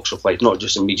all walks of life, not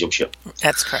just in mediumship.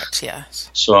 That's correct,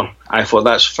 yes. So I thought,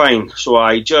 that's fine. So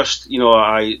I just,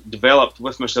 I developed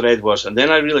with Mr. Edwards, and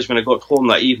then I realised when I got home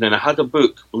that evening, I had a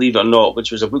book, believe it or not,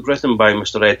 which was a book written by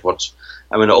Mr. Edwards.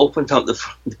 And when I opened up the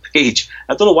page,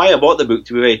 I don't know why I bought the book,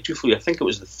 to be very truthful. I think it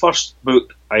was the first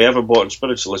book I ever bought in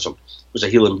spiritualism. It was a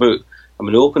healing book. And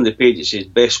when I opened the page, it says,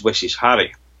 Best Wishes,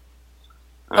 Harry.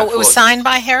 And it was signed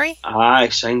by Harry? Aye,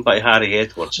 signed by Harry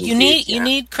Edwards. You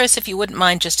need, Chris, if you wouldn't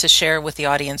mind, just to share with the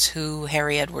audience who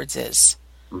Harry Edwards is.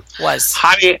 Was.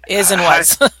 Harry, is and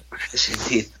was. Yes,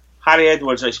 indeed. Harry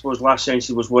Edwards, I suppose, last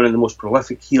century was one of the most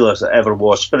prolific healers that ever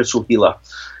was, spiritual healer.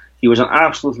 He was an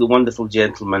absolutely wonderful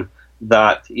gentleman.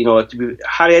 That,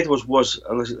 Harry Edwards was,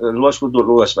 unless people don't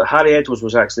know this, but Harry Edwards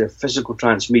was actually a physical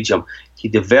trance medium. He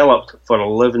developed for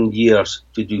 11 years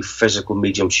to do physical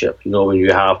mediumship, when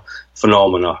you have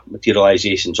phenomena,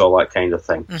 materializations, all that kind of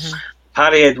thing. Mm-hmm.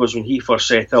 Harry Edwards, when he first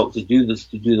set out to do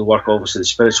the work, obviously the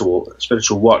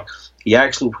spiritual work, he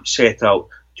actually set out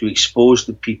to expose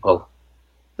the people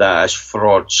that as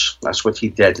frauds. That's what he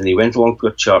did. And he went along to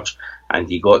a church and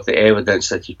he got the evidence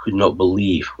that he could not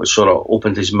believe, which sort of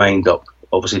opened his mind up,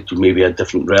 obviously, to maybe a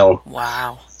different realm.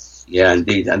 Wow. Yeah,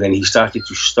 indeed. And then he started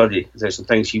to study. There's some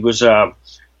things. He was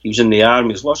in the army.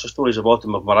 There's lots of stories about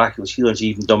him of miraculous healings he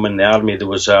even done in the army. There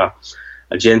was a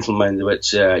gentleman,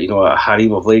 which a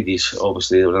harem of ladies,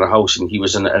 obviously, they were in a house, and he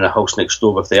was in a house next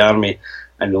door with the army,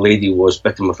 and the lady was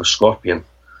bitten with a scorpion.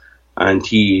 And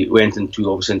he went into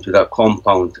that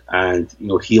compound and,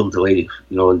 healed the lady,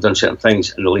 and done certain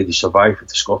things, and the lady survived with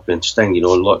the scorpion sting,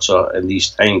 and in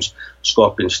these times,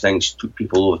 scorpion stings took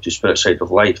people over to spirit side of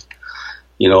life.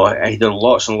 He done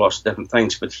lots and lots of different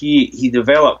things, but he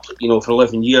developed, for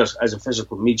 11 years as a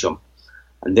physical medium.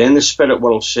 And then the spirit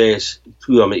world says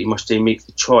to him that he must make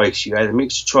the choice. He either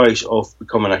makes the choice of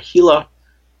becoming a healer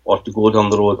or to go down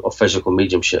the road of physical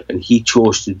mediumship. And he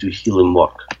chose to do healing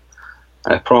work.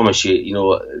 And I promise you,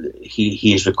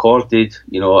 he is recorded,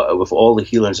 with all the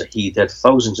healings that he did,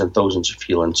 thousands and thousands of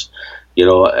healings,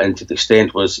 and to the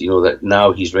extent was, that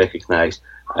now he's recognised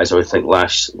as, I think,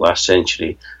 last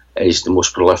century, is the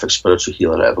most prolific spiritual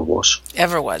healer that ever was.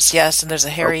 Ever was, yes. And there's a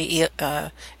Harry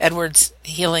Edwards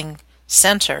Healing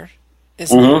Center,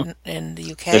 isn't it, in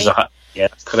the UK? Yeah,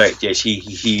 correct. Yes,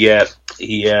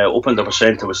 he opened up a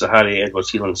centre, was the Harry Edwards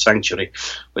Healing Sanctuary,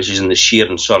 which is in the Sheer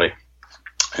in Surrey.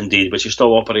 Indeed, which is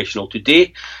still operational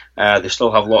today. They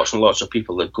still have lots and lots of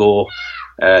people that go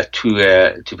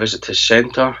to visit this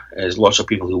centre. There's lots of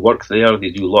people who work there. They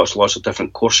do lots of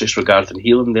different courses regarding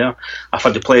healing there. I've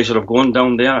had the pleasure of going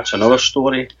down there. It's another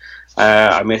story.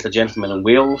 I met a gentleman in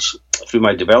Wales through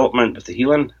my development with the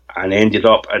healing, and ended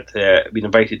up at being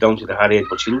invited down to the Harry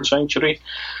Edwards Healing Sanctuary.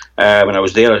 When I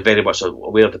was there, I was very much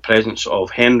aware of the presence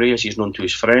of Henry, as he's known to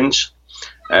his friends.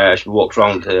 As we walked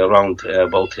around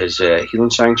about his healing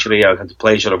sanctuary, I had the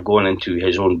pleasure of going into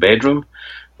his own bedroom,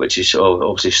 which is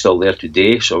obviously still there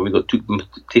today. So we got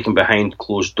taken behind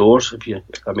closed doors,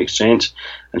 if that makes sense,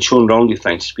 and shown around with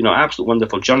things. It's been an absolute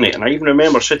wonderful journey. And I even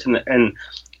remember sitting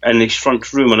in this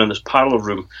front room and in this parlour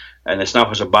room, and this now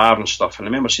has a bar and stuff. And I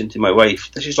remember saying to my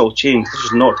wife, "This is all changed. This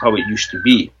is not how it used to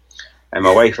be." And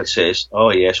my wife had says,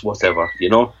 "Oh yes, whatever,"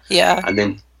 Yeah.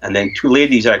 And then two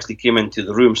ladies actually came into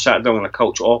the room, sat down on a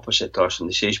couch opposite us, and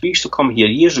they says, "We used to come here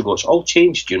years ago. It's all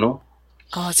changed,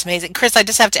 Oh, it's amazing. Chris, I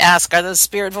just have to ask, are those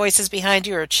spirit voices behind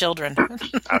you or children?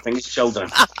 I think it's children.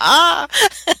 I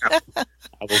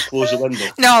will close the window.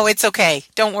 No, it's okay.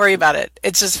 Don't worry about it.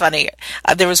 It's just funny.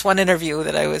 There was one interview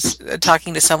that I was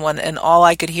talking to someone, and all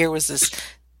I could hear was this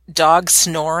dog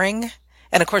snoring.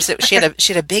 And of course, she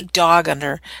had a big dog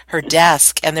under her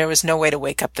desk, and there was no way to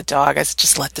wake up the dog. I said,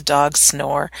 just let the dog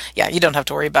snore. Yeah, you don't have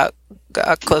to worry about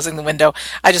closing the window.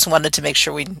 I just wanted to make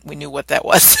sure we knew what that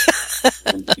was.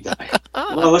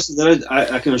 Well, listen,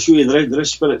 I can assure you there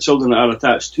is spirit children that are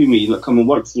attached to me that come and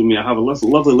work through me. I have a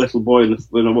lovely little boy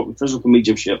when I work with physical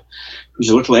mediumship, who's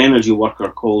a little energy worker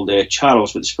called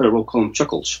Charles, but the spirit will call him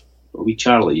Chuckles, or wee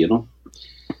Charlie,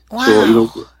 Wow.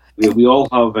 So, we all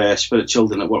have spirit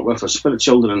children that work with us. Spirit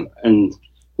children in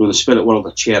the spirit world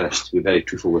are cherished, to be very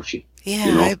truthful with you.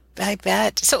 Yeah, I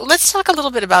bet. So let's talk a little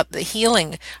bit about the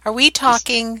healing. Are we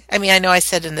talking, I know I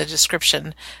said in the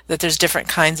description that there's different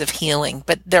kinds of healing,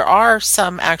 but there are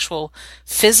some actual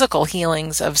physical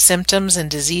healings of symptoms and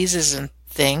diseases and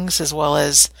things, as well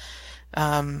as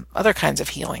other kinds of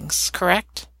healings,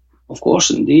 correct? Of course,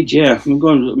 indeed, yeah.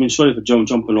 Sorry for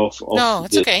jumping off no,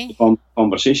 it's okay. The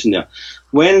conversation there.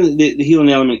 When the healing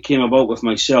element came about with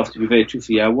myself, to be very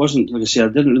truthful, I wasn't, like I said,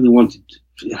 I didn't really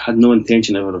had no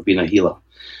intention ever of being a healer.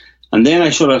 And then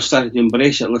I sort of started to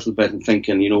embrace it a little bit and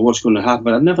thinking, what's going to happen?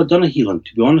 But I'd never done a healing,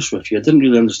 to be honest with you. I didn't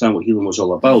really understand what healing was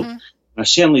all about. Mm-hmm. I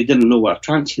certainly didn't know what a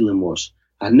trance healing was.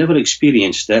 I had never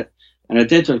experienced it. And I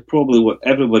did probably what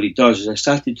everybody does, is I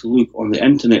started to look on the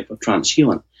internet for trance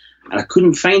healing. And I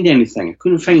couldn't find anything. I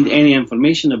couldn't find any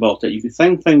information about it. You could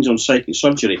find things on psychic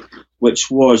surgery, which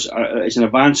is an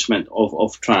advancement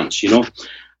of trance,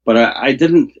 But I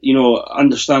didn't,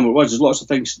 understand what it was. There's lots of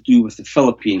things to do with the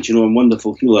Philippines, and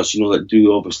wonderful healers, that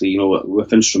do obviously,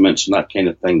 with instruments and that kind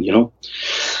of thing,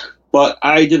 But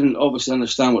I didn't obviously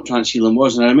understand what trance healing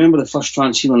was. And I remember the first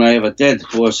trance healing I ever did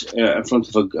was in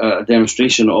front of a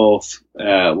demonstration of,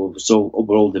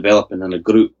 we're all developing in a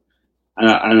group.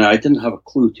 And I didn't have a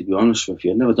clue, to be honest with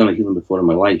you. I'd never done a healing before in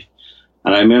my life.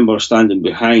 And I remember standing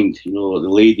behind, the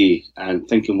lady and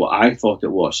thinking what I thought it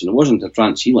was. And it wasn't a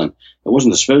trance healing. It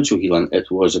wasn't a spiritual healing.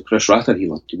 It was a Chris Ratter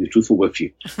healing, to be truthful with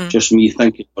you. Mm-hmm. Just me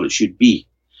thinking what it should be.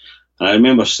 And I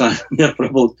remember standing there for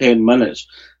about 10 minutes.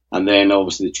 And then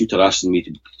obviously the tutor asking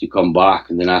me to come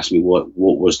back and then asked me what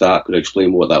was that. Could I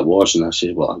explain what that was? And I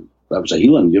said, well, that was a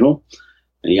healing, And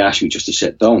he asked me just to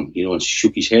sit down, and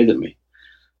shook his head at me.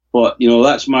 But,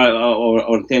 that's my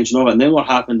our intention of it. And then what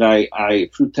happened, I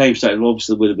through time started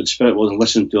obviously with the spirit world and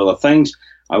listening to other things.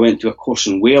 I went to a course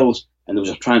in Wales and there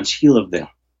was a trance healer there.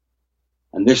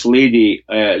 And this lady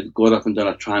got up and done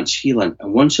a trance healing.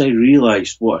 And once I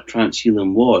realised what a trance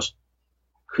healing was,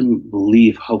 I couldn't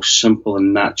believe how simple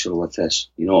and natural it is.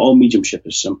 All mediumship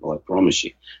is simple, I promise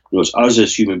you. It's us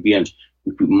as human beings.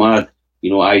 We put mad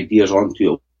ideas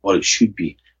onto it, what it should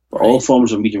be. But all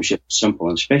forms of mediumship are simple,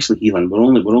 and especially healing. We're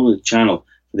only the channel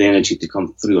for the energy to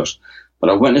come through us. But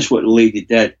I witnessed what the lady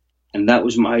did, and that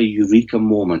was my eureka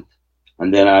moment.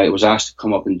 And then I was asked to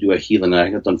come up and do a healing. I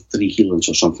think I'd done 3 healings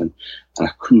or something, and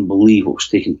I couldn't believe what was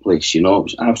taking place. It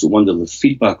was absolutely wonderful. The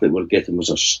feedback that we were getting was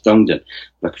astounding.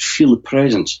 But I could feel the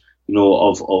presence,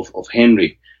 of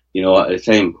Henry. At the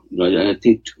time, and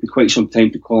it took me quite some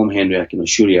time to call him Henry. I can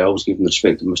assure you, I always gave him the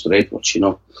respect of Mr. Edwards.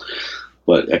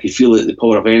 But I could feel the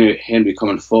power of Henry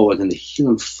coming forward and the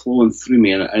healing flowing through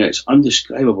me, and it's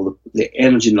indescribable, the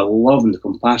energy and the love and the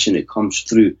compassion that comes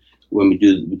through when we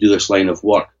do this line of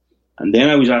work. And then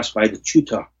I was asked by the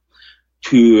tutor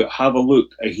to have a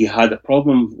look. He had a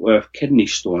problem with kidney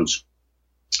stones,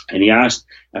 and he asked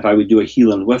if I would do a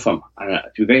healing with him. And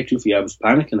to be very truthful, I was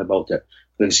panicking about it.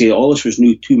 Like I say, all this was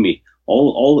new to me.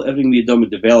 Everything we had done with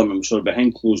development was sort of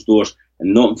behind closed doors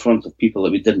and not in front of people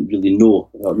that we didn't really know.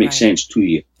 That makes sense to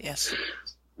you. Yes.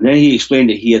 And then he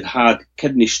explained that he had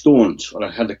kidney stones, or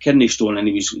had a kidney stone, and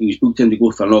he was booked in to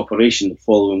go for an operation the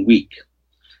following week.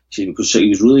 He said, because he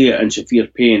was really in severe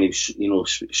pain. He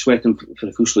was, sweating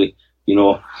profusely,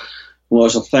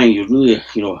 lots of things. He was really,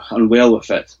 unwell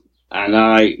with it. And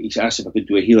he asked if I could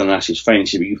do a healing, and I said, fine. He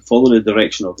said, but you follow the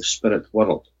direction of the spirit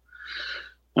world.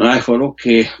 And I thought,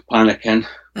 okay, panicking,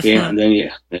 okay, and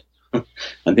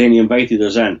then he invited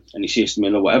us in, and he says to me,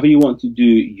 no, whatever you want to do,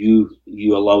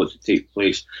 you allow it to take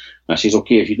place. And I says,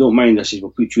 okay, if you don't mind, I says,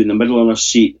 we'll put you in the middle of a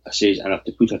seat. I says, and I have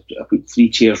to put 3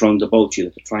 chairs round about you,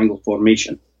 like a triangle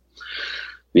formation.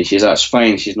 And he says, that's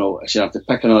fine. He says, no, I said, I have to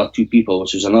pick another 2 people,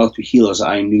 which was another 2 healers that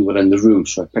I knew were in the room,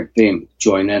 so I picked them to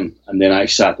join in. And then I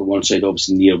sat on one side,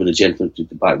 obviously near where the gentleman, to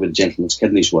the back where the gentleman's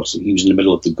kidneys were, so he was in the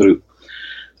middle of the group.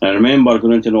 And I remember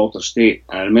going into an altered state,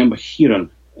 and I remember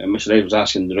hearing Mr. Ed was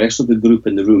asking the rest of the group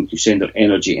in the room to send their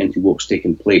energy into what was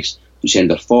taking place, to send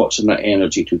their thoughts and their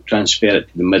energy to transfer it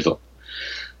to the middle.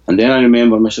 And then I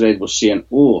remember Mr. Ed was saying,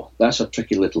 oh, that's a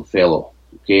tricky little fellow,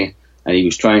 okay? And he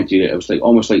was trying to, it was like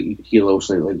almost like you could hear it was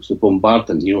like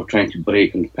bombarding, trying to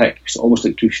break and pick. It was almost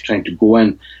like he was trying to go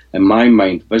in my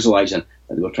mind, visualising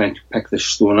that they were trying to pick this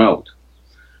stone out.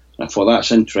 And I thought,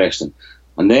 that's interesting.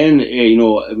 And then,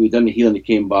 we done the healing, he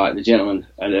came back, the gentleman,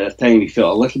 and at the time he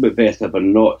felt a little bit better, but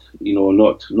not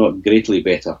greatly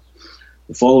better.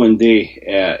 The following day,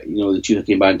 the tutor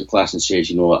came back into class and says,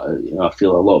 I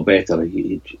feel a lot better,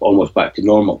 he's almost back to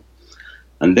normal.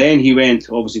 And then he went,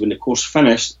 obviously when the course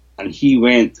finished, and he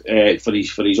went for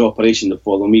his operation the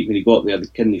following week. When he got there, the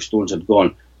kidney stones had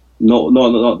gone. Not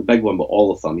the big one, but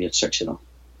all of them. He had 6 of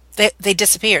them. They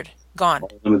disappeared, gone.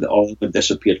 All of them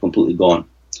disappeared, completely gone.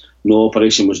 No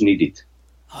operation was needed.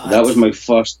 That was my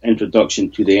first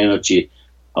introduction to the energy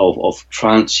of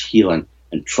trance healing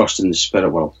and trust in the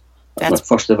spirit world. That's my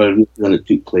first ever healing that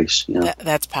took place.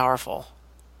 That's powerful.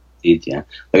 Indeed, yeah.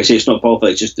 Like I say, it's not powerful.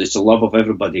 It's the love of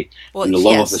everybody and the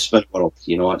love of the spirit world.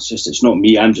 It's not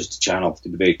me. I'm just a channel. To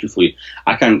be very truthful,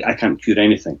 I can't cure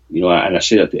anything. And I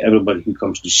say that to everybody who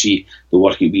comes to see the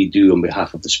work that we do on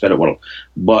behalf of the spirit world.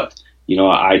 But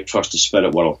I trust the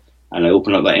spirit world. And I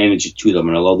open up that energy to them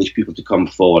and allow these people to come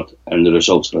forward, and the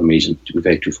results are amazing, to be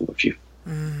very truthful with you.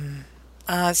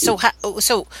 So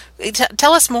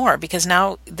tell us more, because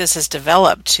now this has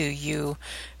developed to you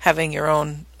having your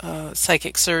own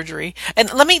psychic surgery.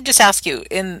 And let me just ask you,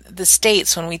 in the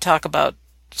States, when we talk about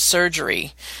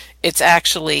surgery, it's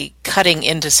actually cutting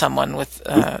into someone with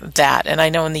that. And I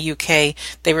know in the UK,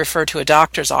 they refer to a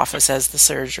doctor's office as the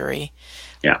surgery.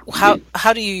 Yeah.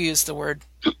 How do you use the word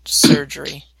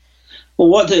surgery?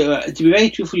 Well, to be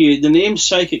very true for you, the name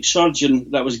psychic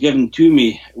surgeon that was given to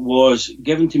me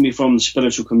from the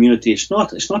spiritual community. It's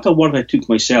not a word I took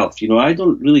myself. I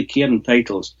don't really care in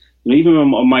titles. Even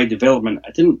on my development,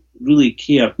 I didn't really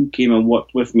care who came and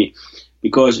worked with me,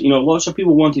 because lots of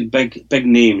people wanted big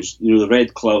names. The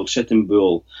Red Cloud, Sitting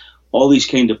Bull, all these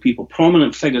kind of people,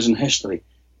 prominent figures in history.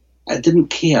 I didn't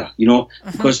care,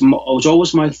 because it was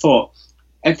always my thought: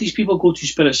 if these people go to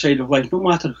spirit side of life, no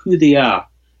matter who they are,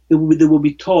 they will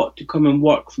be taught to come and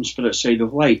work from spirit side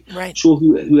of life. Right. So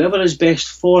whoever is best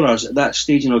for us at that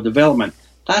stage in our development,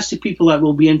 that's the people that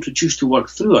will be introduced to work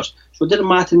through us. So it didn't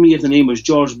matter to me if the name was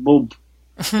George, Bob,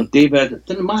 or David. It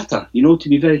didn't matter, to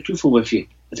be very truthful with you.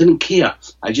 I didn't care.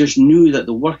 I just knew that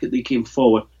the work that they came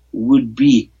forward would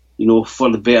be,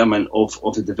 for the betterment of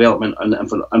the development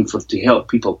and for to help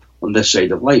people on this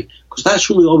side of life. Because that's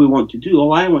really all we want to do.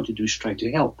 All I want to do is try to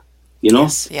help,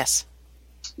 Yes.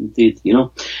 Indeed,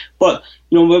 But,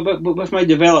 with my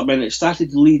development, it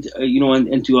started to lead,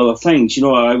 into other things.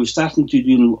 I was starting to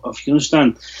do, if you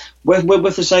understand,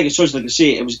 with the psychic surgery, like I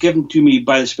say, it was given to me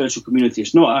by the spiritual community.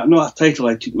 It's not a title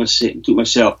I took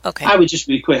myself. Okay. I would just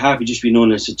be quite happy just to be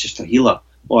known as just a healer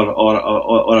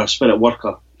or a spirit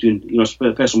worker, doing,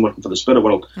 a person working for the spirit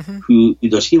world who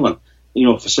does healing,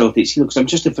 facilitates healing, because I'm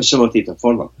just a facilitator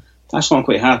for them. That's why I'm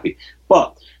quite happy.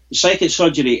 But the psychic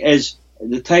surgery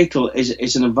the title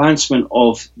is an advancement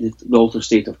of the altered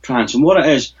state of trance. And what it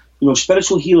is,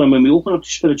 spiritual healing, when we open up to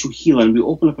spiritual healing, we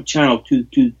open up a channel to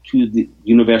the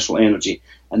universal energy,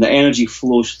 and the energy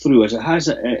flows through. As it has,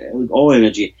 like all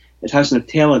energy, it has an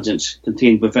intelligence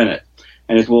contained within it.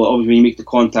 And it will, obviously, when you make the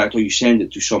contact or you send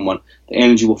it to someone, the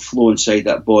energy will flow inside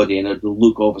that body, and it will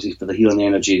look, obviously, for the healing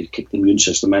energy to kick the immune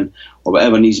system in, or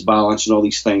whatever needs balance and all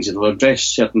these things. It will address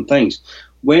certain things.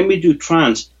 When we do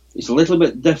trance, it's a little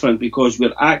bit different, because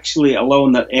we're actually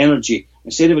allowing that energy,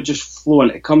 instead of it just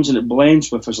flowing, it comes and it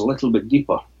blends with us a little bit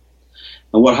deeper.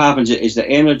 And what happens is the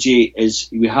energy is,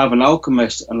 we have an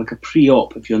alchemist and like a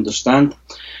pre-op, if you understand.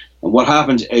 And what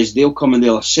happens is they'll come and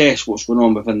they'll assess what's going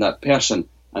on within that person.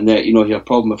 And that, if you have a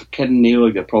problem with a kidney, or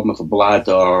you have a problem with a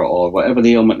bladder, or whatever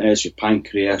the ailment is, your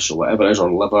pancreas, or whatever it is, or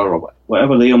liver, or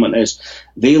whatever the ailment is,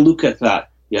 they look at that,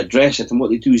 they address it, and what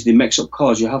they do is they mix up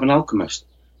colours. You have an alchemist,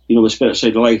 the spirit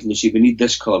side of life, and they say, we need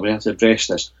this colour, we have to address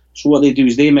this. So what they do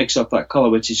is they mix up that colour,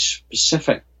 which is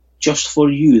specific just for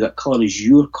you. That colour is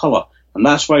your colour. And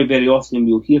that's why very often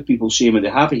you'll hear people saying when they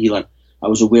have a healing, I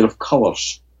was aware of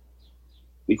colours.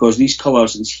 Because these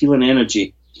colours, this healing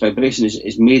energy, vibration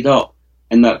is made up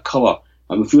in that colour.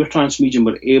 And if we're trance medium,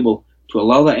 we're able to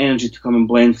allow that energy to come and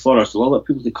blend for us, to allow that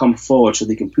people to come forward so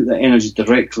they can put that energy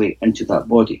directly into that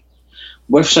body.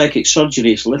 With psychic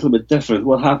surgery, it's a little bit different.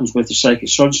 What happens with the psychic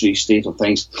surgery state of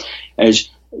things is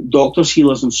doctors,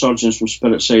 healers, and surgeons from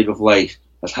spirit side of life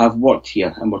that have worked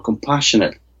here and were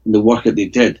compassionate in the work that they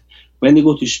did, when they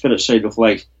go to spirit side of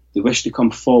life, they wish to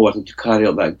come forward and to carry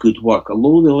out that good work.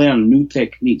 Although they learn new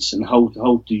techniques and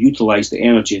how to utilise the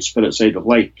energy in spirit side of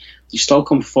life, they still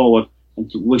come forward and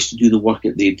to wish to do the work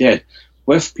that they did.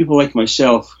 With people like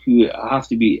myself, who have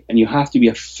to be, and you have to be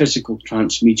a physical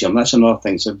trance medium. That's another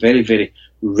thing. It's a very, very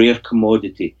rare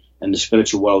commodity in the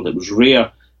spiritual world. It was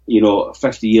rare,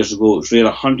 50 years ago. It was rare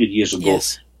 100 years ago.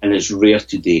 Yes. And it's rare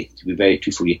today, to be very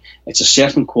truthful with you. It's a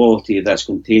certain quality that's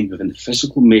contained within the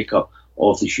physical makeup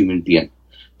of the human being.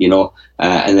 And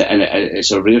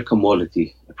it's a rare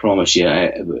commodity, I promise you,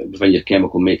 within your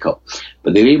chemical makeup.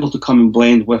 But they're able to come and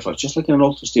blend with us, just like in an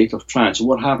altered state of trance. And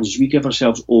what happens is we give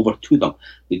ourselves over to them.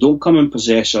 They don't come and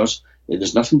possess us.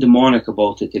 There's nothing demonic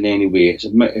about it in any way.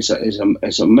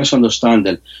 It's a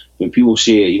misunderstanding when people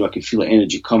say, I can feel the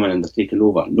energy coming and they're taking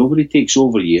over. Nobody takes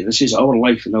over you. This is our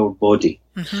life and our body.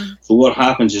 Mm-hmm. So what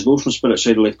happens is those from spirit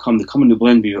side of life they come and they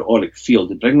blend with your auric field.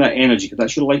 They bring that energy, because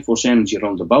that's your life force energy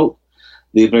around about.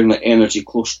 They bring that energy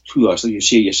close to us. Like you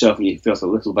say yourself, when you feel a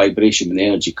little vibration when the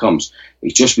energy comes,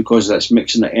 it's just because that's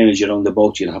mixing the energy around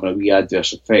about you and having a wee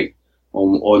adverse effect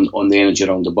on the energy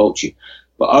around about you.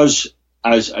 But us,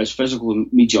 as physical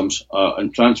mediums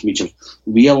and trance mediums,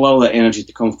 we allow that energy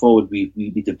to come forward.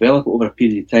 We develop it over a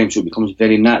period of time, so it becomes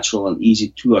very natural and easy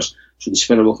to us, so the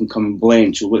spirit world can come and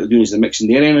blend. So what they're doing is they're mixing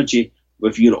their energy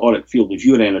with your auric field, with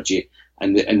your energy,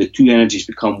 and the two energies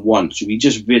become one. So we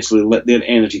just basically let their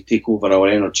energy take over our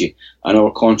energy, and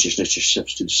our consciousness just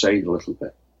shifts to the side a little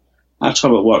bit. That's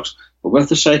how it works. But with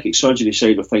the psychic surgery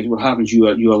side of things, what happens,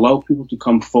 you allow people to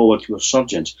come forward to your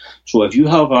surgeons. So if you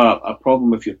have a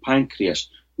problem with your pancreas,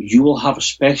 you will have a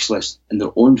specialist in their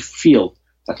own field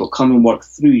that will come and work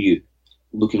through you,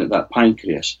 looking at that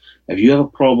pancreas. If you have a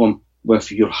problem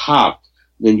with your heart,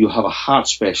 then you have a heart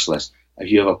specialist. If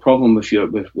you have a problem with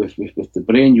with the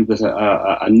brain, you get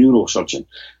a neurosurgeon.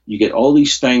 You get all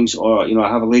these things. Or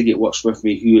I have a lady that works with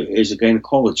me who is a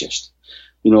gynecologist.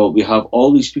 We have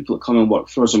all these people that come and work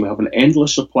for us, and we have an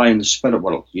endless supply in the spirit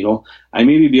world. I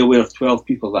maybe be aware of 12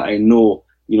 people that I know,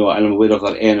 and I'm aware of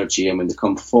their energy and when they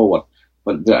come forward.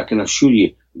 But I can assure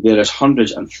you, there is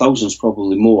hundreds and thousands,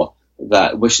 probably more,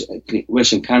 that wish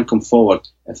and can come forward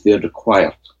if they're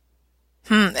required.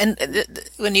 And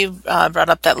when you brought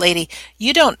up that lady,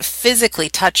 you don't physically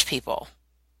touch people.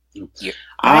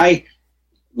 Right?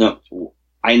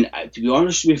 To be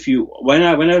honest with you, when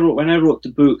I wrote the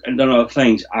book and done other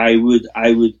things, I would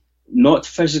not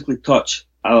physically touch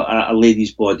a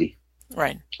lady's body.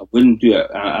 Right. I wouldn't do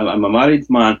it. I'm a married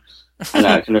man, and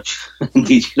I can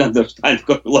indeed you can understand I've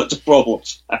got lots of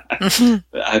problems. But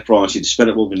I promise you, the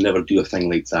spirit world will never do a thing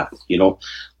like that.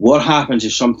 What happens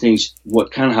is sometimes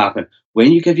what can happen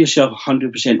when you give yourself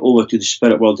 100% over to the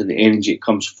spirit world and the energy that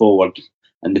comes forward.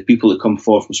 and the people that come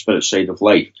forward from spirit side of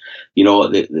life,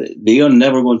 they are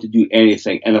never going to do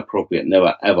anything inappropriate,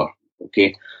 never, ever,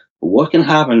 okay? But what can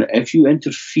happen if you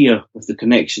interfere with the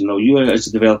connection? Now, you as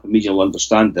a developing medium will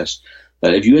understand this,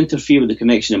 that if you interfere with the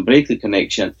connection and break the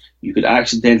connection, you could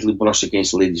accidentally brush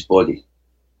against the lady's body.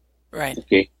 Right.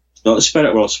 Okay? It's not the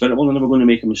spirit world. Spirit world are never going to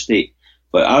make a mistake.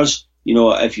 But as,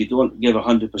 if you don't give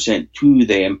 100% to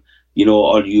them,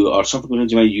 or something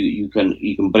goes into you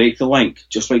can break the link.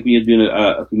 Just like when you're doing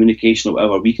a communication or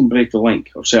whatever, we can break the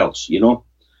link ourselves,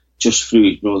 just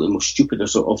through, the most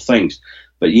stupidest of things.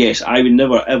 But yes, I would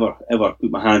never, ever, ever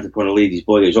put my hand upon a lady's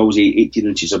body. It's always 18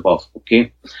 inches above,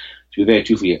 okay? To be very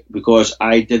true for you. Because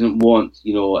I didn't want,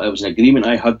 it was an agreement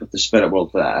I had with the spirit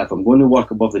world that if I'm going to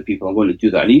work above the people, I'm going to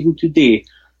do that. And even today,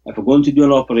 if I'm going to do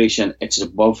an operation, it's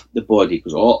above the body.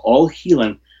 Because all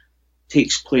healing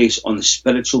takes place on the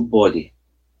spiritual body.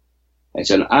 It's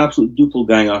an absolute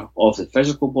doppelganger of the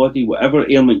physical body. Whatever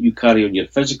ailment you carry on your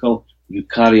physical, you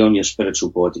carry on your spiritual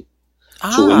body.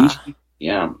 So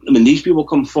when these people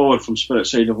come forward from spirit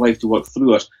side of life to work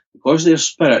through us, because they're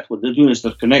spirit, what they're doing is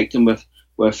they're connecting with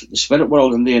the spirit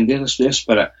world, and then their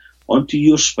spirit onto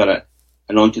your spirit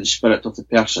and onto the spirit of the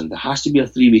person. There has to be a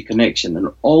three-way connection. And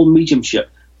all mediumship,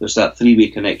 there's that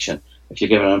three-way connection. If you're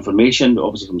given information,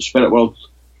 obviously from the spirit world,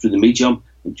 through the medium,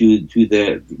 and to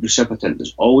the recipient,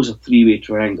 there's always a three-way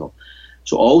triangle.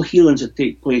 So all healings that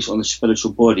take place on the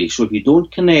spiritual body. So if you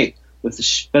don't connect with the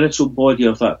spiritual body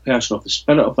of that person, of the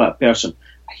spirit of that person,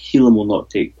 a healing will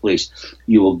not take place.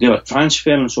 You will give a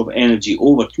transference of energy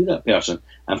over to that person,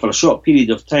 and for a short period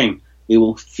of time, they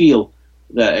will feel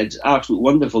that it's absolutely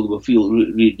wonderful. They will feel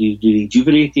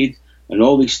rejuvenated and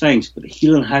all these things, but the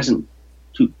healing hasn't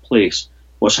took place.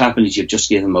 What's happened is you've just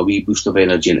given them a wee boost of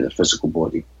energy into their physical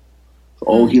body. So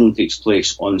all healing takes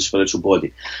place on the spiritual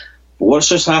body. But what's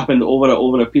just happened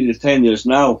over a period of 10 years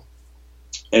now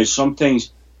is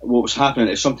sometimes what was happening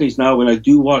is sometimes now when I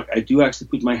do work, I do actually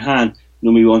put my hand,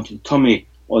 maybe onto the tummy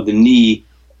or the knee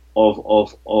of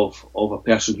a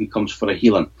person who comes for a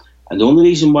healing. And the only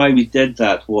reason why we did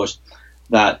that was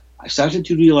that I started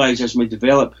to realise as my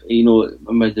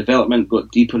development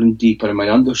got deeper and deeper in my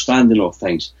understanding of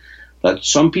things, that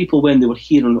some people, when they were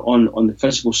here on the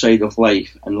physical side of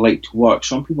life and like to work,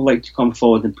 some people like to come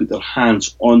forward and put their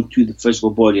hands onto the physical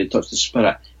body and touch the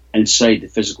spirit inside the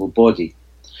physical body.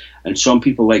 And some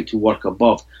people like to work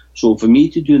above. So for me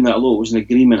to do that alone, it was an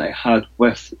agreement I had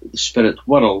with the spirit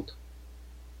world.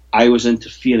 I was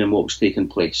interfering in what was taking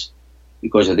place.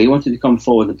 Because if they wanted to come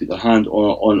forward and put their hand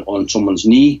on someone's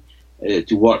knee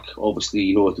to work,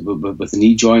 obviously, with a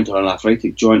knee joint or an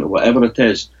arthritic joint or whatever it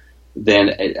is, then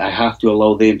I have to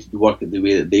allow them to work it the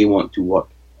way that they want to work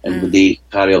and they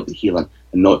carry out the healing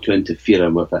and not to interfere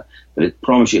with it. But I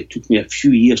promise you, it took me a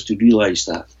few years to realise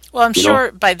that. Well, I'm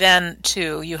sure by then,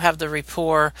 too, you have the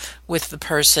rapport with the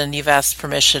person. You've asked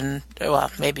permission,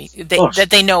 well, maybe, that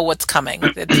they know what's coming.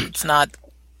 It's not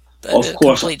a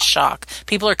complete shock.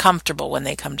 People are comfortable when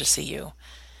they come to see you.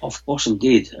 Of course,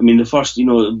 indeed. I mean, the first,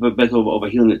 bit of a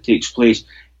healing that takes place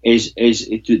is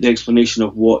the explanation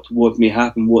of what may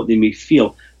happen, what they may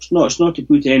feel. It's not to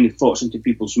put any thoughts into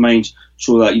people's minds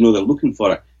so that, they're looking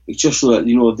for it. It's just so that,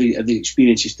 if the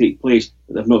experiences take place,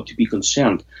 that they're not to be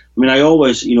concerned. I mean, I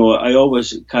always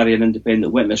carry an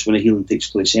independent witness when a healing takes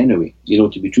place anyway,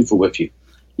 to be truthful with you.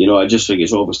 I just think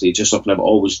it's obviously just something I've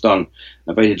always done.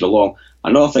 I've it along.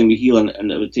 Another thing with healing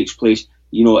and it takes place,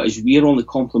 is we're only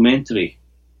complementary,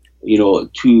 to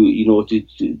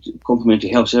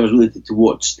complementary health service related to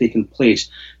what's taking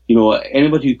place.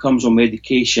 Anybody who comes on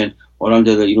medication or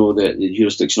under the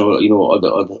jurisdiction or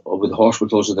with the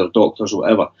hospitals or their doctors or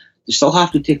whatever, they still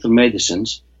have to take their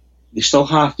medicines. They still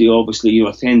have to obviously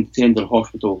attend their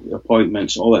hospital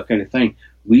appointments, all that kind of thing.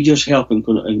 We just help in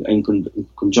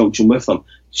conjunction with them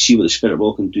to see what the spirit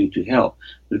world can do to help.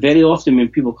 But very often when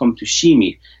people come to see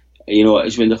me,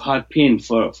 is when they've had pain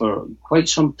for quite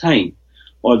some time,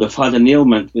 or they've had an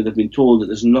ailment where they've been told that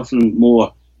there's nothing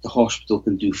more the hospital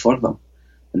can do for them.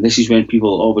 And this is when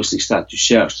people obviously start to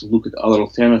search, to look at other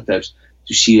alternatives,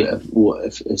 to see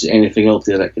if there's anything out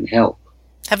there that can help.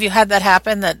 Have you had that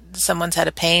happen, that someone's had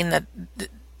a pain that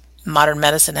modern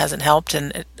medicine hasn't helped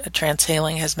and a trance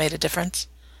healing has made a difference?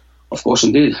 Of course,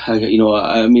 indeed.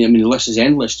 I mean, the list is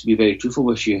endless, to be very truthful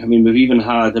with you. I mean, we've even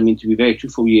had, to be very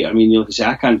truthful with you, like I say,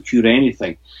 I can't cure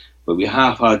anything, but we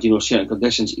have had, certain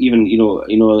conditions. Even,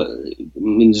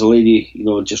 there's a lady,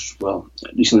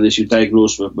 recently she was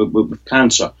diagnosed with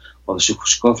cancer of the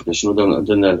sarcophagus, down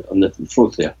on the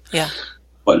throat there. Yeah.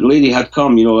 But the lady had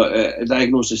come,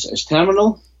 diagnosed as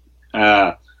terminal.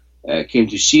 came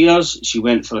to see us. She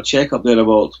went for a checkup there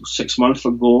about 6 months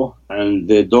ago, and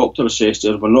the doctor says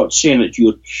to her, "We're not saying that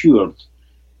you're cured,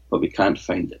 but we can't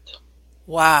find it."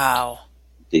 Wow.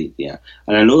 Yeah,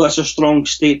 and I know that's a strong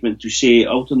statement to say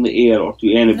out in the air or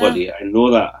to anybody. No. I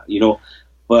know that,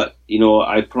 but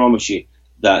I promise you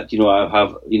that I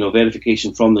have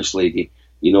verification from this lady,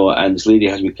 and this lady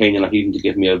has been kind enough even to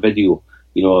give me a video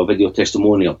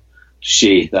testimonial to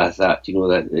say that that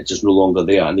it's just no longer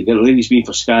there. And the lady's been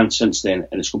for scans since then,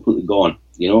 and it's completely gone.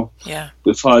 Yeah.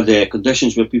 We've had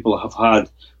conditions where people have had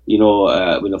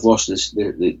when they've lost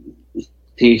the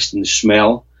taste and the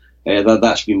smell.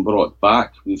 That's been brought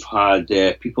back. We've had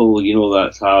people,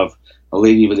 that have a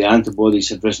lady with the antibodies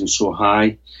had risen so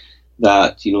high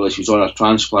that, she was on a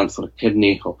transplant for a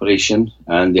kidney operation,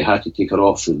 and they had to take her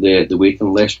off the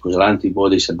waiting list because her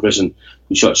antibodies had risen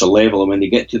to such a level. And when they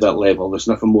get to that level, there's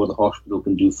nothing more the hospital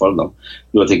can do for them.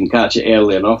 If they can catch it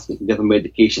early enough, they can give them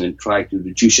medication and try to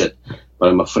reduce it. But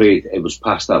I'm afraid it was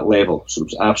past that level, so there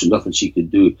was absolutely nothing she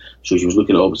could do. So she was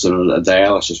looking at obviously a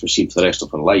dialysis machine for the rest of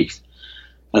her life.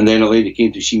 And then a lady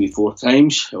came to see me 4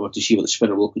 times, or to see what the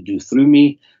spirit world could do through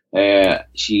me.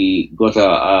 She got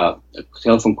a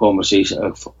telephone conversation,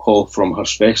 a call from her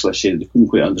specialist saying they couldn't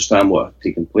quite understand what had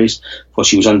taken place, because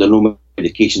she was under no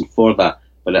medication for that,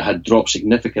 but it had dropped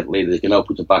significantly. They can now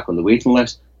put her back on the waiting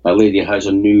list. That lady has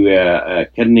a new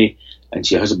kidney, and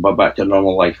she has it back to her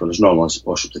normal life, or as normal as it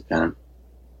possibly can.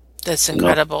 That's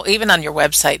incredible. Even on your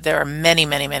website, there are many,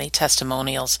 many, many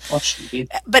testimonials.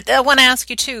 But I want to ask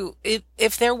you, too,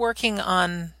 if they're working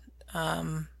on,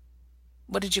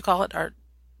 what did you call it?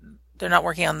 They're not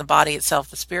working on the body itself,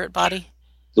 the spirit body?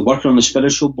 They're working on the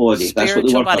spiritual body. That's what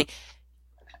they work on.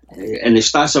 And it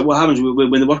starts at what happens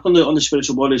when they work on the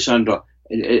spiritual body, Sandra,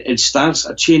 it starts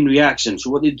a chain reaction. So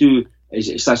what they do is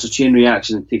it starts a chain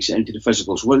reaction and takes it into the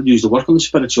physical. So what they do is they work on the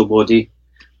spiritual body,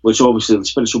 which obviously the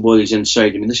spiritual body is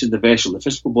inside. I mean, this is the vessel. The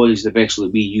physical body is the vessel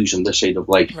that we use on this side of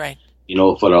life, right?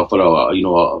 For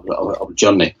a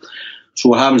journey. So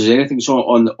what happens is anything that's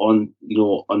on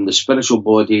the spiritual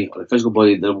body or the physical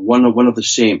body, they're one of the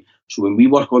same. So when we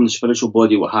work on the spiritual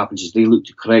body, what happens is they look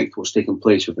to correct what's taking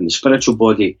place within the spiritual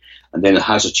body, and then it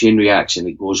has a chain reaction.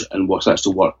 It goes and starts to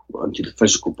work onto the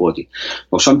physical body.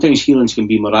 Well, sometimes healings can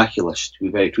be miraculous, to be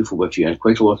very truthful with you, and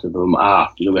quite a lot of them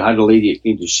are. We had a lady that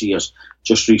came to see us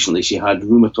just recently. She had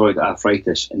rheumatoid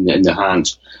arthritis in the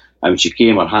hands. And when she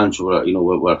came, her hands were, if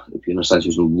you understand, she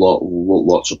was in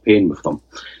lots of pain with them.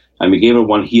 And we gave her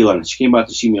one healing. She came back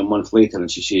to see me a month later,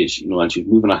 and she says, and she was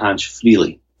moving her hands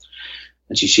freely.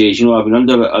 And she says, I've been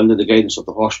under the guidance of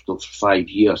the hospital for 5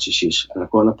 years. She says, and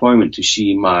I've got an appointment to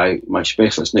see my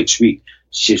specialist next week.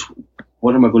 She says,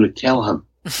 what am I going to tell him?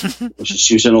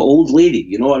 She was an old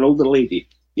lady, an older lady,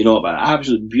 but an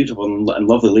absolutely beautiful and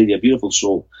lovely lady, a beautiful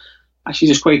soul. And she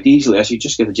says quite easily, I said,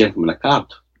 just give the gentleman a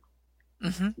card,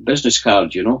 business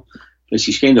card, And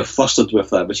she's kind of flustered with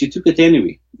that, but she took it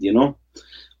anyway,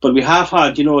 But we have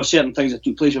had, certain things that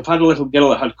took place. We've had a little girl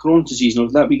that had Crohn's disease.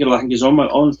 That wee girl, I think, is on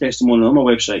the testimony on my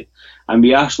website. And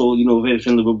we are still, very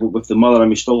friendly with the mother, and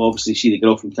we still obviously see the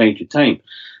girl from time to time.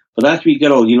 But that wee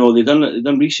girl, they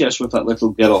done research with that little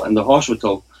girl in the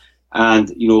hospital. And,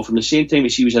 from the same time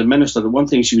that she was administered, at one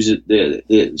time she was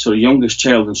the sort of youngest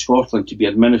child in Scotland to be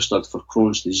administered for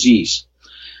Crohn's disease.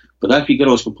 But that wee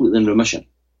girl is completely in remission,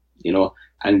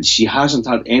 and she hasn't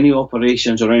had any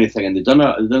operations or anything. And they've done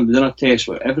a test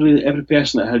where every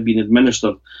person that had been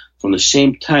administered from the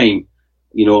same time,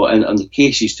 and the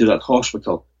cases to that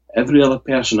hospital, every other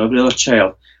person, every other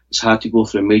child has had to go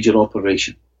through a major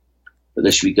operation. But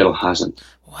this wee girl hasn't.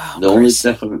 Wow. The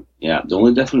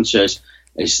only difference is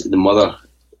the mother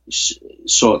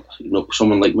sought,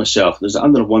 someone like myself. There's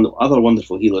other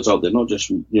wonderful healers out there, not just,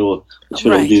 that's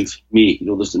what I'm doing for me.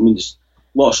 There's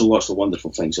lots and lots of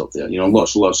wonderful things out there,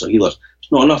 lots and lots of healers.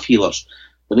 Not enough healers.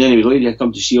 But anyway, the lady had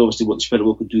come to see obviously what the spirit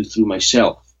world could do through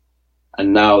myself.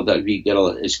 And now that wee girl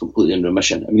is completely in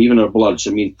remission. I mean, even her bloods.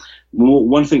 I mean,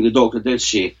 one thing the doctor did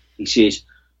say, he says,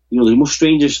 the most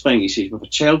strangest thing, he says, with a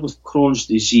child with Crohn's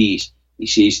disease, he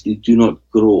says, they do not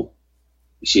grow.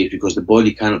 He says, because the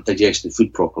body cannot digest the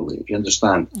food properly, if you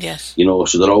understand. Yes.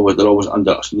 So they're always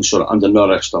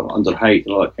undernourished or under height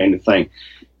and all that kind of thing.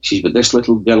 He says, but this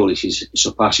little girl, he says,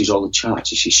 surpasses all the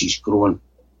charts. He says, she's grown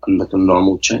like a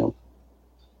normal child.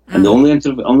 And the only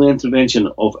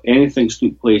intervention of anything that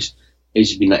took place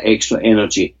has been that extra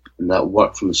energy and that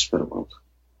work from the spirit world.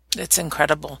 It's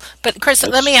incredible. But Chris,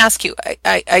 let me ask you,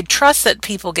 I trust that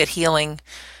people get healing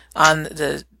on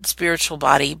the spiritual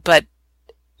body, but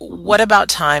what about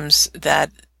times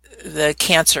that the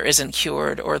cancer isn't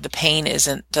cured or the pain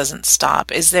doesn't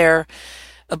stop? Is there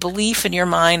a belief in your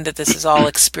mind that this is all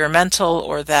experimental,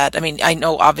 or that, I mean, I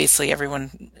know obviously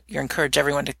you encourage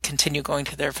everyone to continue going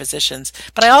to their physicians,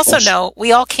 but I also know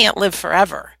we all can't live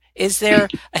forever. Is there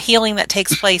a healing that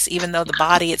takes place even though the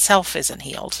body itself isn't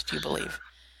healed, do you believe?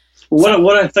 Well,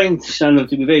 what I think, Sandra,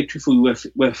 to be very truthful with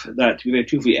that,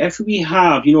 if we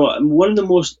have, one of the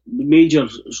most major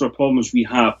sort of problems we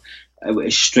have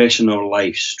is stress in our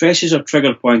life. Stress is a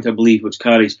trigger point, I believe, which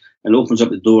carries and opens up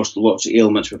the doors to lots of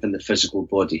ailments within the physical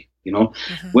body.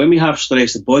 When we have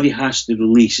stress, the body has to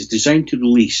release. It's designed to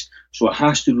release, so it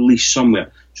has to release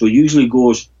somewhere. So it usually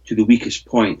goes to the weakest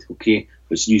point, okay?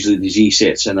 It's usually disease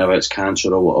sets in, whether it's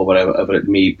cancer or whatever it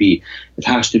may be. It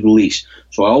has to release.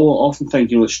 So I often think,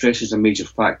 that stress is a major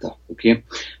factor, okay?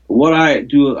 But what I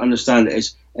do understand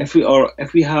is if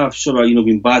we have sort of,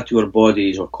 been bad to our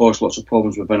bodies or caused lots of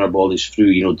problems within our bodies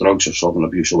through, drugs or substance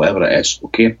abuse or whatever it is,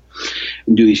 okay,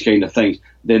 and do these kind of things,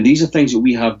 then these are things that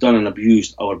we have done and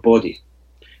abused our body.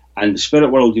 And the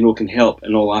spirit world, can help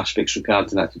in all aspects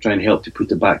regarding that, to try and help to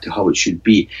put it back to how it should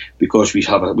be, because we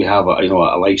have a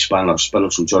lifespan or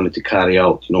spiritual journey to carry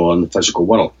out, on the physical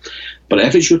world. But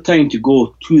if it's your time to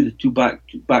go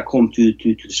back home to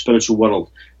the spiritual world,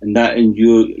 and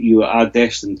you are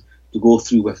destined to go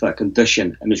through with that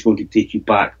condition, and it's going to take you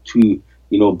back to,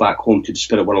 back home to the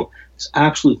spirit world, there's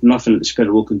absolutely nothing that the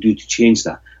spirit world can do to change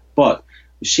that. But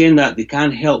saying that, they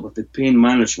can help with the pain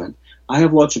management. I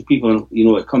have lots of people,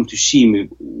 that come to see me,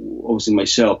 obviously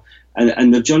myself,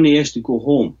 and their journey is to go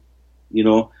home,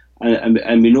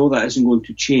 and we know that isn't going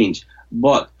to change,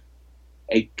 but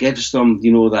it gives them,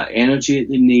 that energy that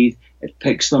they need. It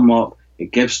picks them up.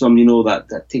 It gives them,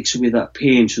 that takes away that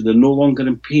pain, so they're no longer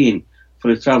in pain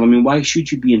for the travel. I mean, why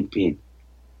should you be in pain?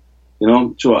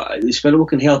 So the spirit world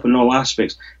can help in all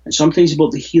aspects. And sometimes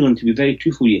about the healing, to be very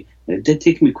truthful with you, and it did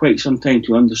take me quite some time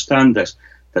to understand this,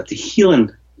 that the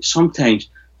healing sometimes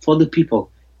for the people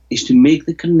is to make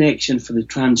the connection for the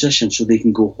transition so they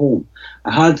can go home.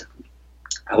 I had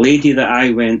a lady that I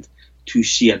went to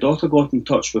see. A daughter got in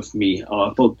touch with me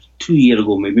about 2 years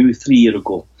ago, maybe 3 years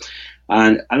ago,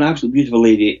 and an absolutely beautiful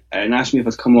lady, and asked me if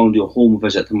I'd come along and do a home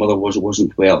visit. Her mother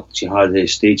wasn't well. She had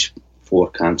stage 4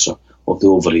 cancer of the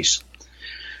ovaries.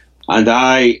 And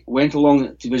I went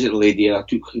along to visit the lady. I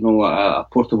took, a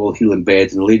portable healing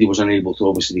bed, and the lady was unable to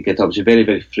obviously get up. It was a very,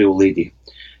 very frail lady.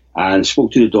 And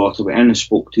spoke to the daughter, went in and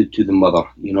spoke to the mother,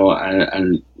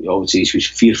 and obviously she was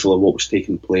fearful of what was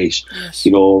taking place, yes.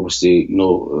 Obviously,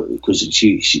 because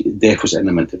death was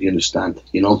imminent, if you understand,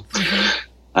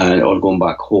 or going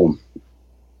back home.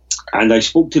 And I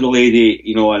spoke to the lady,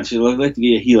 and she said, I'd like to get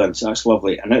you healing, so that's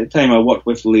lovely. And at the time I worked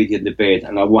with the lady in the bed,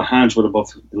 and my hands were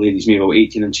above the lady's, maybe about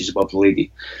 18 inches above the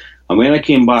lady. And when I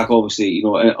came back, obviously,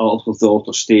 out of the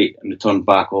altered state and returned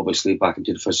back, obviously, back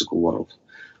into the physical world,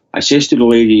 I says to the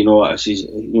lady, I says,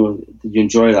 did you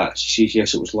enjoy that? She says,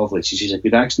 yes, it was lovely. She says, I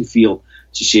could actually feel,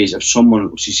 she says, if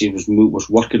someone, she says, was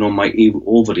working on my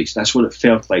ovaries, that's what it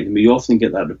felt like. And we often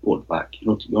get that report back,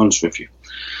 to be honest with you.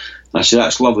 And I said,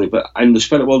 that's lovely. But in the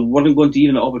spirit world, weren't going to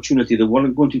even an opportunity, they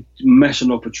weren't going to miss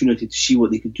an opportunity to see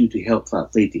what they could do to help that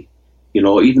lady.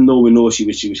 Even though we know she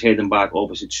was heading back,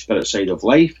 obviously, to the spirit side of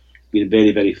life, being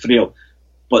very, very frail,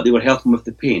 but they were helping with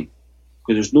the pain.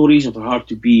 Because there's no reason for her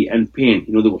to be in pain.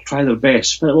 They will try their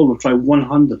best. Spirit world will try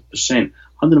 100%,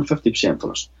 150%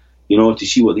 for us, to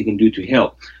see what they can do to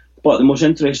help. But the most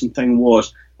interesting thing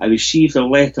was, I received a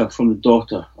letter from the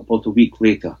daughter about a week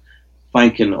later,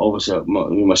 thanking, obviously,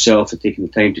 myself for taking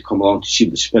the time to come along to see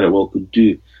what the spirit world could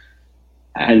do.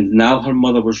 And now her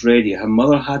mother was ready. Her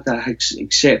mother had that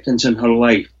acceptance in her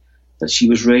life that she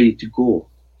was ready to go.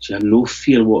 She had no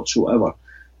fear whatsoever.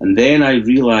 And then I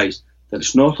realised that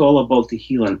it's not all about the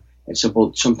healing, it's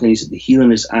about sometimes that the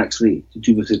healing is actually to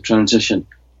do with the transition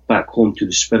back home to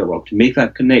the spirit world, to make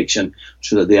that connection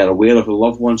so that they are aware of the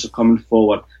loved ones are coming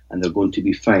forward and they're going to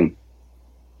be fine.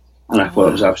 And I thought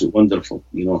it was absolutely wonderful,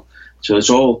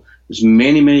 So there's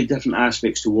many, many different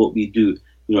aspects to what we do.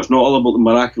 It's not all about the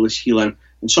miraculous healing,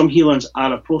 and some healings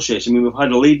are a process. I mean, we've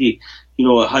had a lady,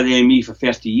 had ME for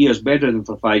 30 years, bedridden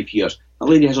for 5 years. That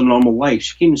lady has a normal life.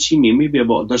 She came to see me maybe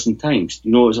about a dozen times.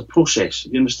 It's a process.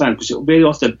 You understand? Because very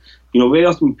often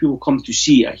when people come to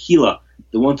see a healer,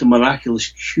 they want a miraculous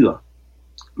cure,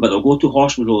 but they'll go to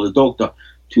hospital or the doctor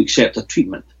to accept a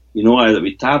treatment. Either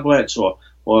with tablets or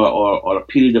a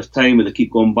period of time where they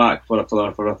keep going back for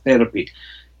a therapy.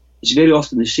 It's very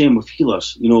often the same with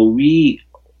healers. We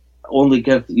only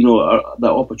give that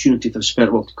opportunity for the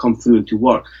spirit world to come through and to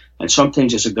work, and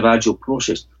sometimes it's a gradual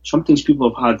process. Sometimes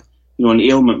people have had an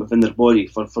ailment within their body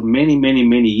for many, many,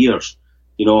 many years,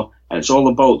 and it's all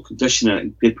about conditioning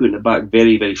it, they're putting it back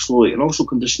very, very slowly, and also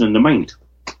conditioning the mind.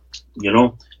 you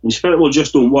know. And the spirit world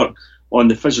just don't work on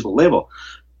the physical level.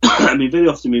 I mean, very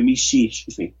often when we see,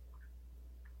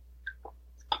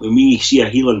 when we see a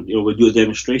healing, you know, we do a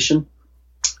demonstration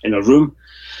in a room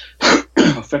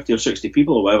of 50 or 60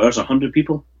 people or whatever, there's 100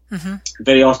 people. Mm-hmm.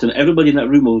 Very often, everybody in that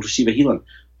room will receive a healing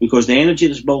because the energy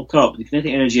that's built up, the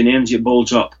kinetic energy and energy that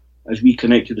builds up as we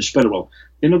connect to the spirit world,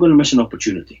 they're not going to miss an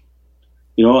opportunity.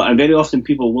 You know, and very often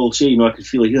people will say, you know, I could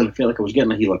feel a healing, I felt like I was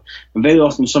getting a healing. And very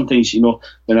often, sometimes, you know,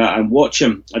 when I'm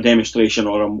watching a demonstration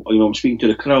or I'm speaking to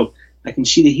the crowd, I can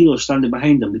see the healer standing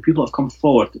behind them. The people have come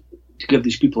forward to give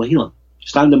these people a healing,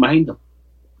 standing behind them,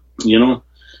 you know,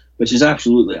 which is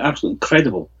absolutely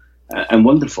incredible and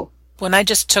wonderful. When I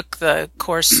just took the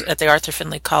course at the Arthur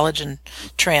Findlay College in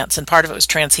trance, and part of it was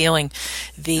trance healing,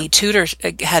 the tutor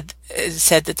had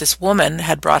said that this woman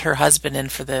had brought her husband in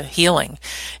for the healing,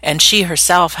 and she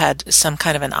herself had some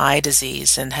kind of an eye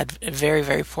disease and had very,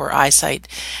 very poor eyesight.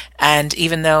 And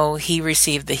even though he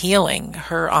received the healing,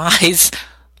 her eyes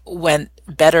went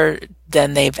better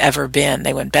than they've ever been.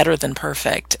 They went better than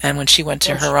perfect. And when she went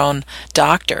to her own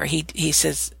doctor, he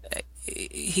says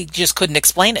he just couldn't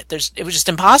explain it. It was just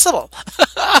impossible.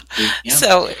 Yeah.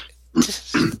 So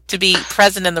to be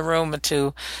present in the room and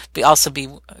to also be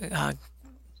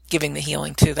giving the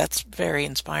healing too, that's very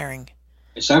inspiring.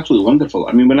 It's absolutely wonderful.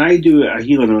 I mean, when I do a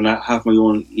healing, when I have my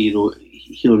own, you know,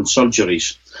 healing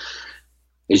surgeries,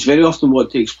 it's very often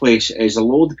what takes place is a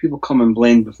lot of the people come and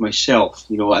blend with myself,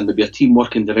 you know, and there'll be a team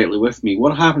working directly with me.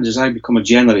 What happens is I become a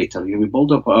generator. You know, we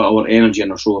build up our energy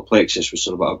in our solar plexus, which is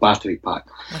sort of a battery pack.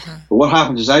 Mm-hmm. But what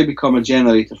happens is I become a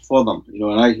generator for them, you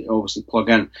know, and I obviously plug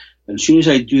in. And as soon as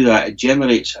I do that, it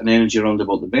generates an energy around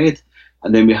about the bed,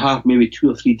 and then we have maybe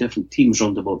 2 or 3 different teams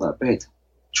around about that bed.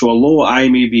 So although I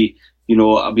may be, you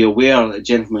know, I'll be aware that a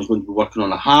gentleman is going to be working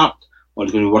on a heart, or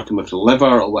he's going to be working with the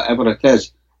liver, or whatever it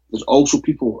is, there's also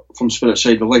people from Spirit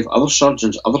Side of Life, other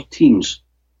surgeons, other teams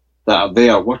that are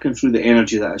there working through the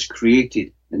energy that is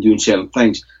created and doing certain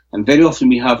things. And very often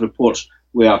we have reports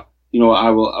where, you know,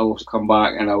 I will come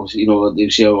back and they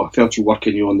say, oh, I felt you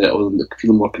working, you know, I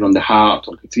feel them working on the heart,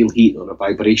 or I can feel heat or a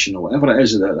vibration or whatever it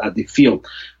is that they feel.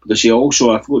 But they say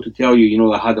also, I forgot to tell you, you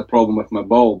know, I had a problem with my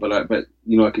bowel, but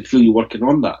you know, I could feel you working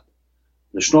on that.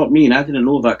 And it's not me, and I didn't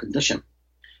know that condition.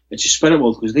 It's a spirit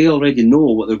world, because they already know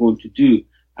what they're going to do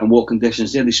and what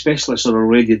conditions they're. The specialists are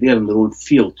already there in their own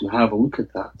field to have a look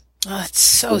at that. Oh, it's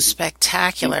so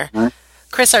spectacular.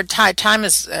 Chris, our time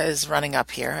is running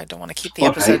up here. I don't want to keep the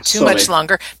episode too much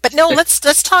longer. But no,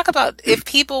 let's talk about if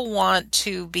people want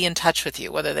to be in touch with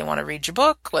you, whether they want to read your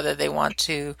book, whether they want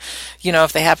to, you know,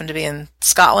 if they happen to be in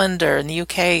Scotland or in the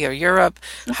UK or Europe,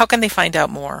 how can they find out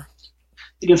more?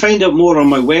 You can find out more on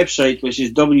my website, which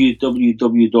is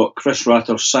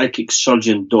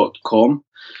www.chrisratterpsychicsurgeon.com.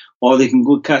 Or they can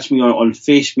go catch me on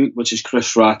Facebook, which is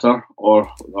Chris Ratter,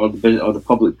 or the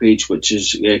public page, which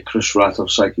is Chris Ratter,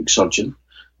 Psychic Surgeon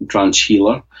and Trance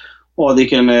Healer. Or they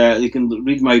can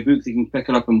read my book. They can pick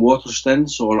it up in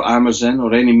Waterstones or Amazon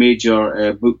or any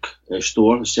major book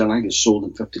store. I think it's sold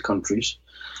in 50 countries.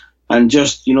 And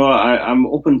just, you know, I'm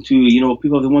open to, you know,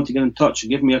 people that want to get in touch,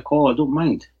 give me a call. I don't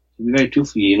mind. It'll be very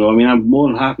truthful, you know. I mean, I'm more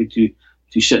than happy to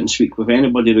sit and speak with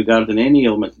anybody regarding any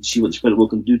ailment and see what the spirit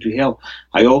world can do to help.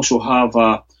 I also have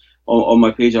on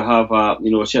my page, I have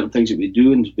you know, certain things that we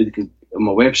do, and they can, on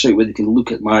my website, where they can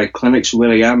look at my clinics,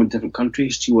 where I am in different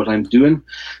countries, see what I'm doing.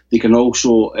 They can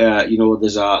also, you know,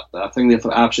 there's a thing there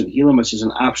for absent healing, which is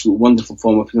an absolute wonderful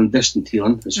form of healing, distant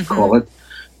healing, as we call it.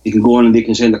 They can go on and they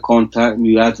can send a contact, and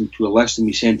we add them to a list, and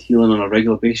we send healing on a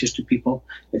regular basis to people.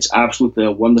 It's absolutely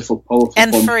a wonderful, powerful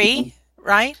and form free.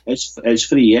 Right? It's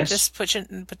free, yes. Just put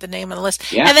the name on the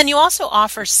list. Yeah. And then you also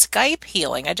offer Skype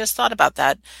healing. I just thought about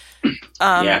that.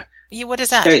 Yeah. What is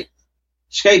that?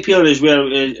 Skype healing is where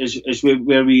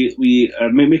we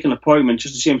make an appointment.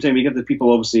 Just at the same time, we give the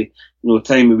people, obviously, you know,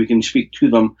 time where we can speak to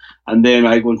them, and then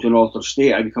I go into an altered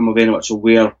state. I become very much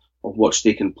aware of what's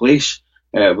taking place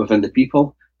within the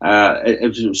people. It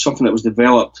was something that was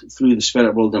developed through the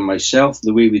spirit world and myself.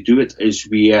 The way we do it is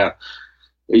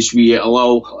we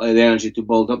allow the energy to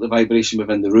build up, the vibration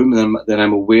within the room, and then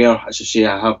I'm aware, as I say,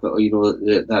 I have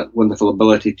that wonderful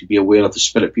ability to be aware of the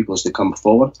spirit people as they come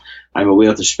forward. I'm aware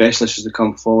of the specialists as they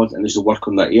come forward, and as they work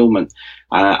on that ailment.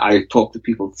 I talk to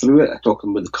people through it. I talk to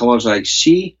them with the colours I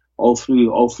see all through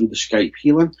the Skype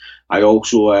healing. I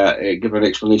also give an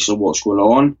explanation of what's going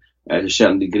on. To a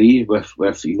certain degree, with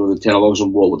you know, the tells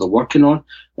them what they're working on.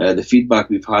 The feedback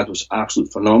we've had was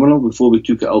absolutely phenomenal. Before we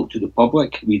took it out to the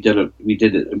public, we did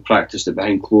it and practiced it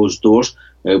behind closed doors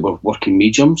with working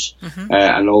mediums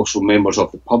and also members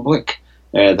of the public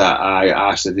that I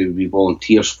asked that they would be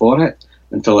volunteers for it.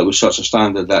 until it was such a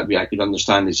standard that I could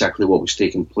understand exactly what was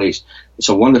taking place. It's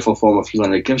a wonderful form of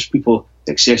healing. It gives people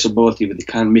the accessibility, but they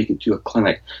can't make it to a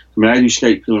clinic. I mean, I do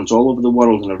Skype healings all over the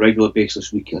world on a regular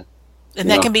basis weekly. And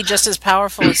that can be just as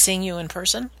powerful as seeing you in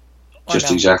person?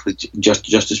 Exactly,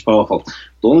 just as powerful.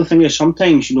 The only thing is,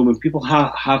 sometimes, when people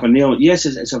have an ailment, yes,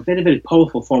 it's a very, very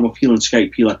powerful form of healing,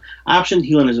 Skype healing. Absent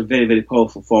healing is a very, very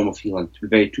powerful form of healing, to be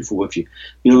very truthful with you.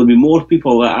 There'll be more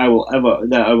people that I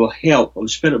will help, or the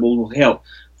spirit world will help,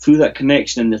 through that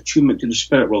connection and the attunement to the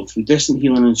spirit world, through distant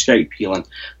healing and Skype healing,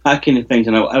 that kind of thing,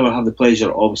 and I'll ever have the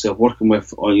pleasure, obviously, of working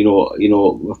with, or,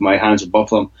 with my hands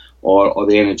above them, or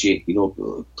the energy,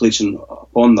 placing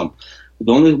upon them.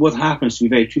 But only what happens, to be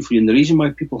very truthful, and the reason why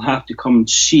people have to come and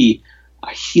see a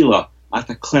healer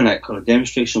at a clinic or a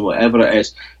demonstration, whatever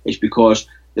it is because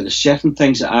there are certain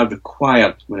things that are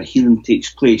required when a healing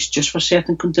takes place, just for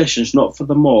certain conditions, not for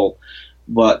them all.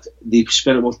 But the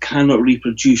spirit world cannot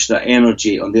reproduce that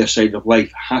energy on their side of life.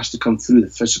 It has to come through the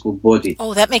physical body.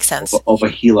 Oh, that makes sense. Of a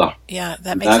healer. Yeah,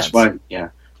 that makes sense.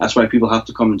 That's why people have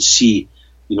to come and see,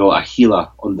 a healer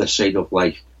on this side of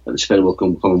life, that the spirit will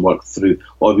come and work through.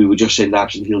 Or we would just send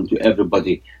absent healing to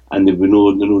everybody, and there would be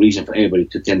no reason for anybody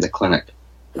to attend the clinic.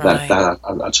 Right.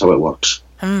 That's how it works.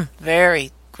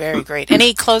 Very, very great.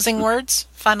 Any closing words?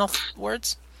 Final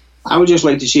words? I would just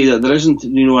like to say that there isn't,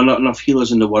 not enough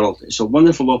healers in the world. It's a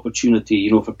wonderful opportunity,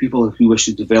 for people who wish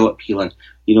to develop healing,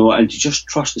 and to just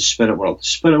trust the spirit world. The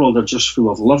spirit world are just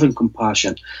full of love and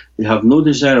compassion. They have no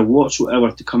desire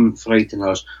whatsoever to come and frighten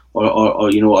us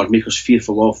or make us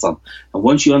fearful of them. And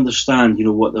once you understand,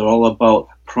 what they're all about,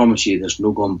 I promise you, there's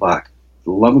no going back.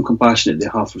 The love and compassion that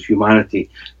they have for humanity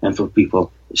and for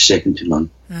people is second to none.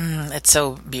 It's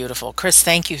so beautiful. Chris,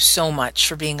 thank you so much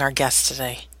for being our guest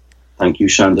today. Thank you,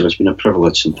 Sandra. It's been a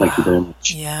privilege, and thank you very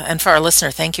much. Yeah, and for our listener,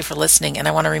 thank you for listening. And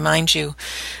I want to remind you,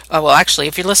 actually,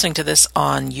 if you're listening to this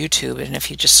on YouTube, and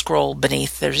if you just scroll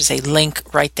beneath, there's a link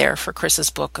right there for Chris's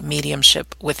book,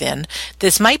 Mediumship Within.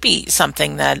 This might be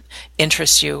something that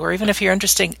interests you, or even if you're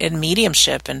interested in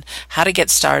mediumship and how to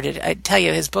get started. I tell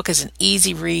you, his book is an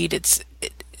easy read. It's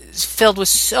filled with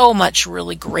so much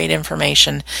really great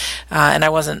information, and I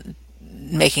wasn't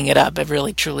making it up. It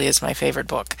really truly is my favorite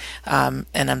book, and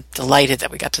I'm delighted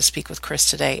that we got to speak with Chris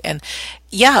today. And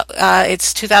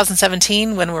it's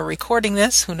 2017 when we're recording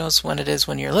this. Who knows when it is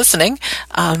when you're listening,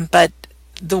 but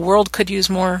the world could use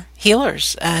more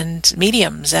healers and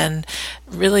mediums. And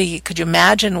really, could you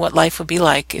imagine what life would be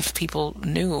like if people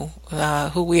knew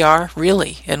who we are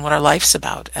really and what our life's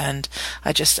about? And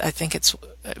I think it's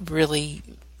really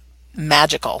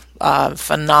magical,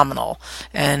 phenomenal.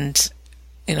 And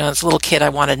as a little kid, I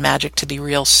wanted magic to be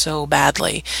real so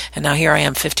badly. And now here I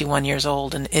am, 51 years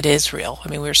old, and it is real. I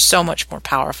mean, we're so much more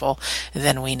powerful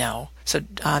than we know. So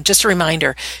just a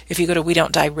reminder, if you go to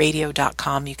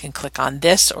WeDon'tDieRadio.com, you can click on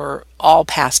this or all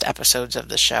past episodes of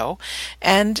the show.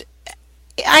 And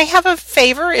I have a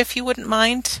favor, if you wouldn't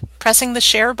mind pressing the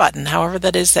share button, however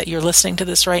that is that you're listening to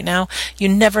this right now. You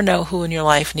never know who in your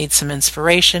life needs some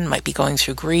inspiration, might be going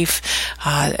through grief,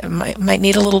 might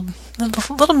need a little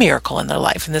miracle in their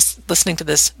life, and listening to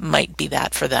this might be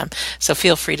that for them. So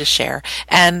feel free to share.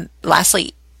 And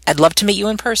lastly, I'd love to meet you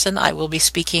in person. I will be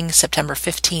speaking September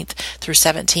 15th through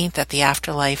 17th at the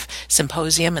Afterlife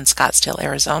Symposium in Scottsdale,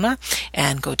 Arizona.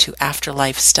 And go to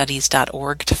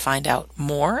afterlifestudies.org to find out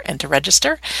more and to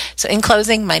register. So in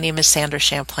closing, my name is Sandra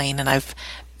Champlain, and I've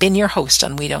been your host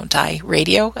on We Don't Die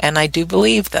Radio. And I do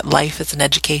believe that life is an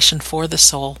education for the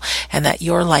soul and that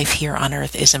your life here on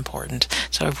earth is important.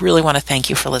 So I really want to thank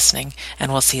you for listening,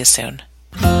 and we'll see you soon.